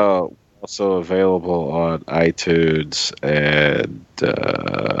 Also available on iTunes and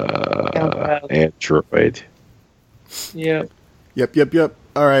Android. Yep.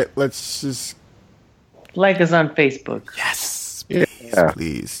 All right, let's just like us on Facebook. Yes,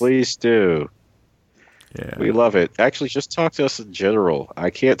 please. Please do. Yeah, we love it. Actually, just talk to us in general.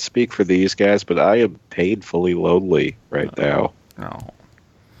 I can't speak for these guys, but I am painfully lonely right now. No.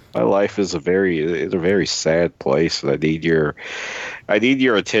 My life is a very sad place, and I need your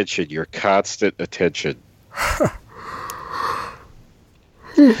attention, your constant attention.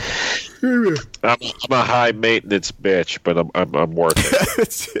 I'm a high maintenance bitch, but I'm working.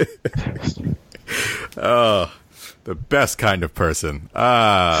 Oh, the best kind of person.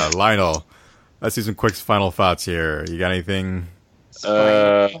 Lionel, let's do some quick final thoughts here. You got anything?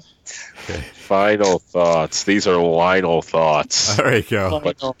 Okay. Final thoughts. These are Lionel thoughts. There you go.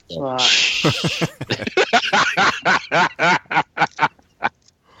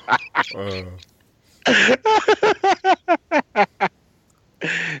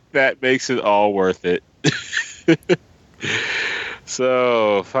 That makes it all worth it.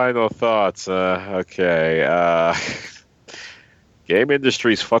 So, final thoughts. Okay. Game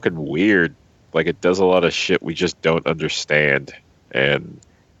industry's fucking weird. Like, it does a lot of shit we just don't understand. And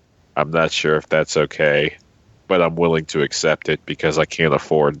I'm not sure if that's okay, but I'm willing to accept it because I can't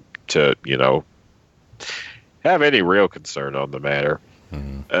afford to, have any real concern on the matter.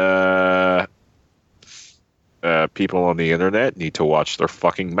 Mm-hmm. People on the internet need to watch their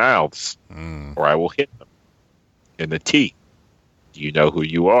fucking mouths, or I will hit them in the teeth. You know who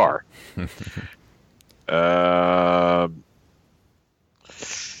you are.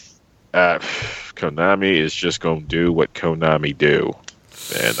 Konami is just going to do what Konami do.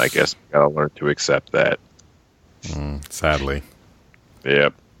 And I guess we gotta learn to accept that. Sadly.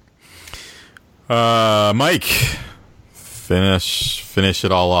 Yep. Mike, finish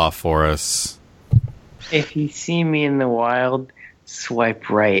it all off for us. If you see me in the wild, swipe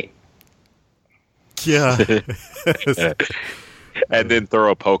right. Yeah. And then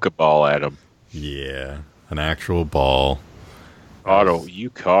throw a Pokeball at him. Yeah, an actual ball. Otto, you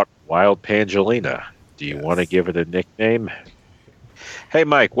caught Wild Pangelina. Do you want to give it a nickname? Hey,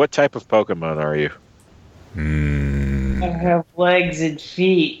 Mike, what type of Pokemon are you? I have legs and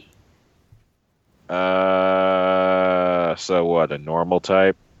feet. So what, a normal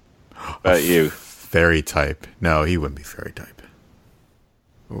type? About you? Fairy type. No, he wouldn't be fairy type.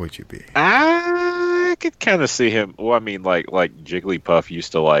 What would you be? I could kind of see him. Well, I mean, like Jigglypuff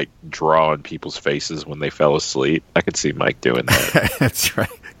used to, like, draw on people's faces when they fell asleep. I could see Mike doing that. That's right.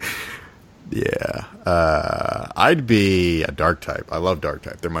 Yeah. I'd be a dark type. I love dark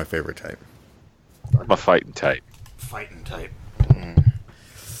type. They're my favorite type. I'm a fighting type. Fighting type.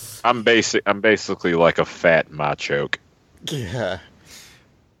 I'm basically like a fat Machoke. Yeah.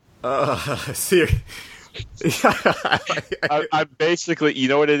 See. I'm basically, you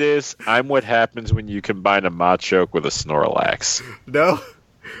know what it is? I'm what happens when you combine a Machoke with a Snorlax. No.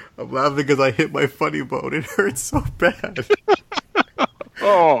 I'm laughing because I hit my funny bone. It hurts so bad.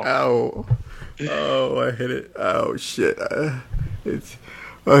 Oh. Ow. Oh, I hit it. Oh, shit. It's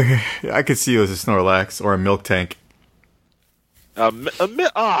okay. I could see you as a Snorlax or a Milk Tank. No,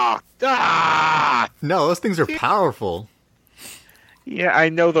 those things are powerful. Yeah, I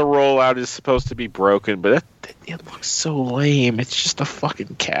know the rollout is supposed to be broken, but it looks so lame. It's just a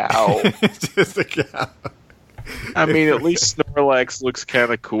fucking cow. It's just a cow. I mean, at least Snorlax looks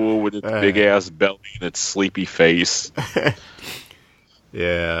kind of cool with its big-ass belly and its sleepy face.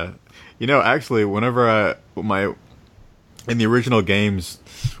 Yeah. Actually, whenever in the original games,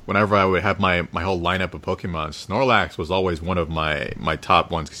 whenever I would have my whole lineup of Pokemon, Snorlax was always one of my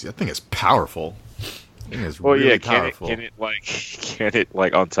top ones because I think it's powerful. I think it's really powerful. Can it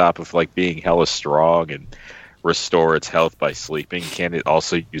on top of like being hella strong and restore its health by sleeping? Can it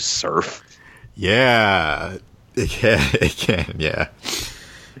also use Surf? Yeah, it can. Yeah.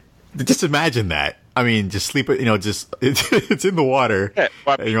 Just imagine that. I mean, just sleep it. It's in the water,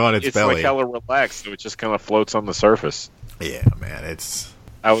 and you're on its belly. It's like hella relaxed, so it just kind of floats on the surface. Yeah, man.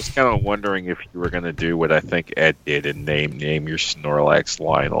 I was kind of wondering if you were going to do what I think Ed did and name your Snorlax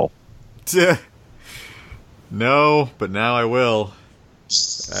Lionel. No, but now I will. It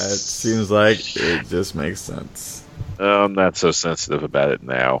seems like it just makes sense. I'm not so sensitive about it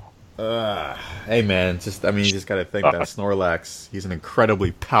now. Hey, man. You just got to think that Snorlax, he's an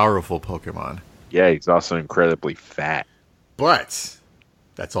incredibly powerful Pokemon. Yeah, he's also incredibly fat. But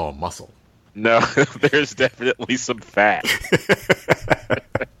that's all muscle. No, there's definitely some fat.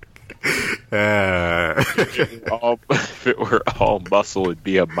 If it were all muscle, it'd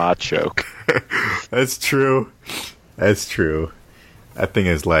be a Machoke. That's true. That thing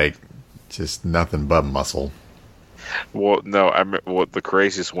is like just nothing but muscle. Well, no, the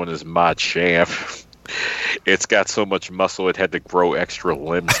craziest one is Machamp. It's got so much muscle it had to grow extra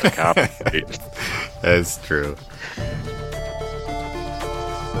limbs to compensate. That's true.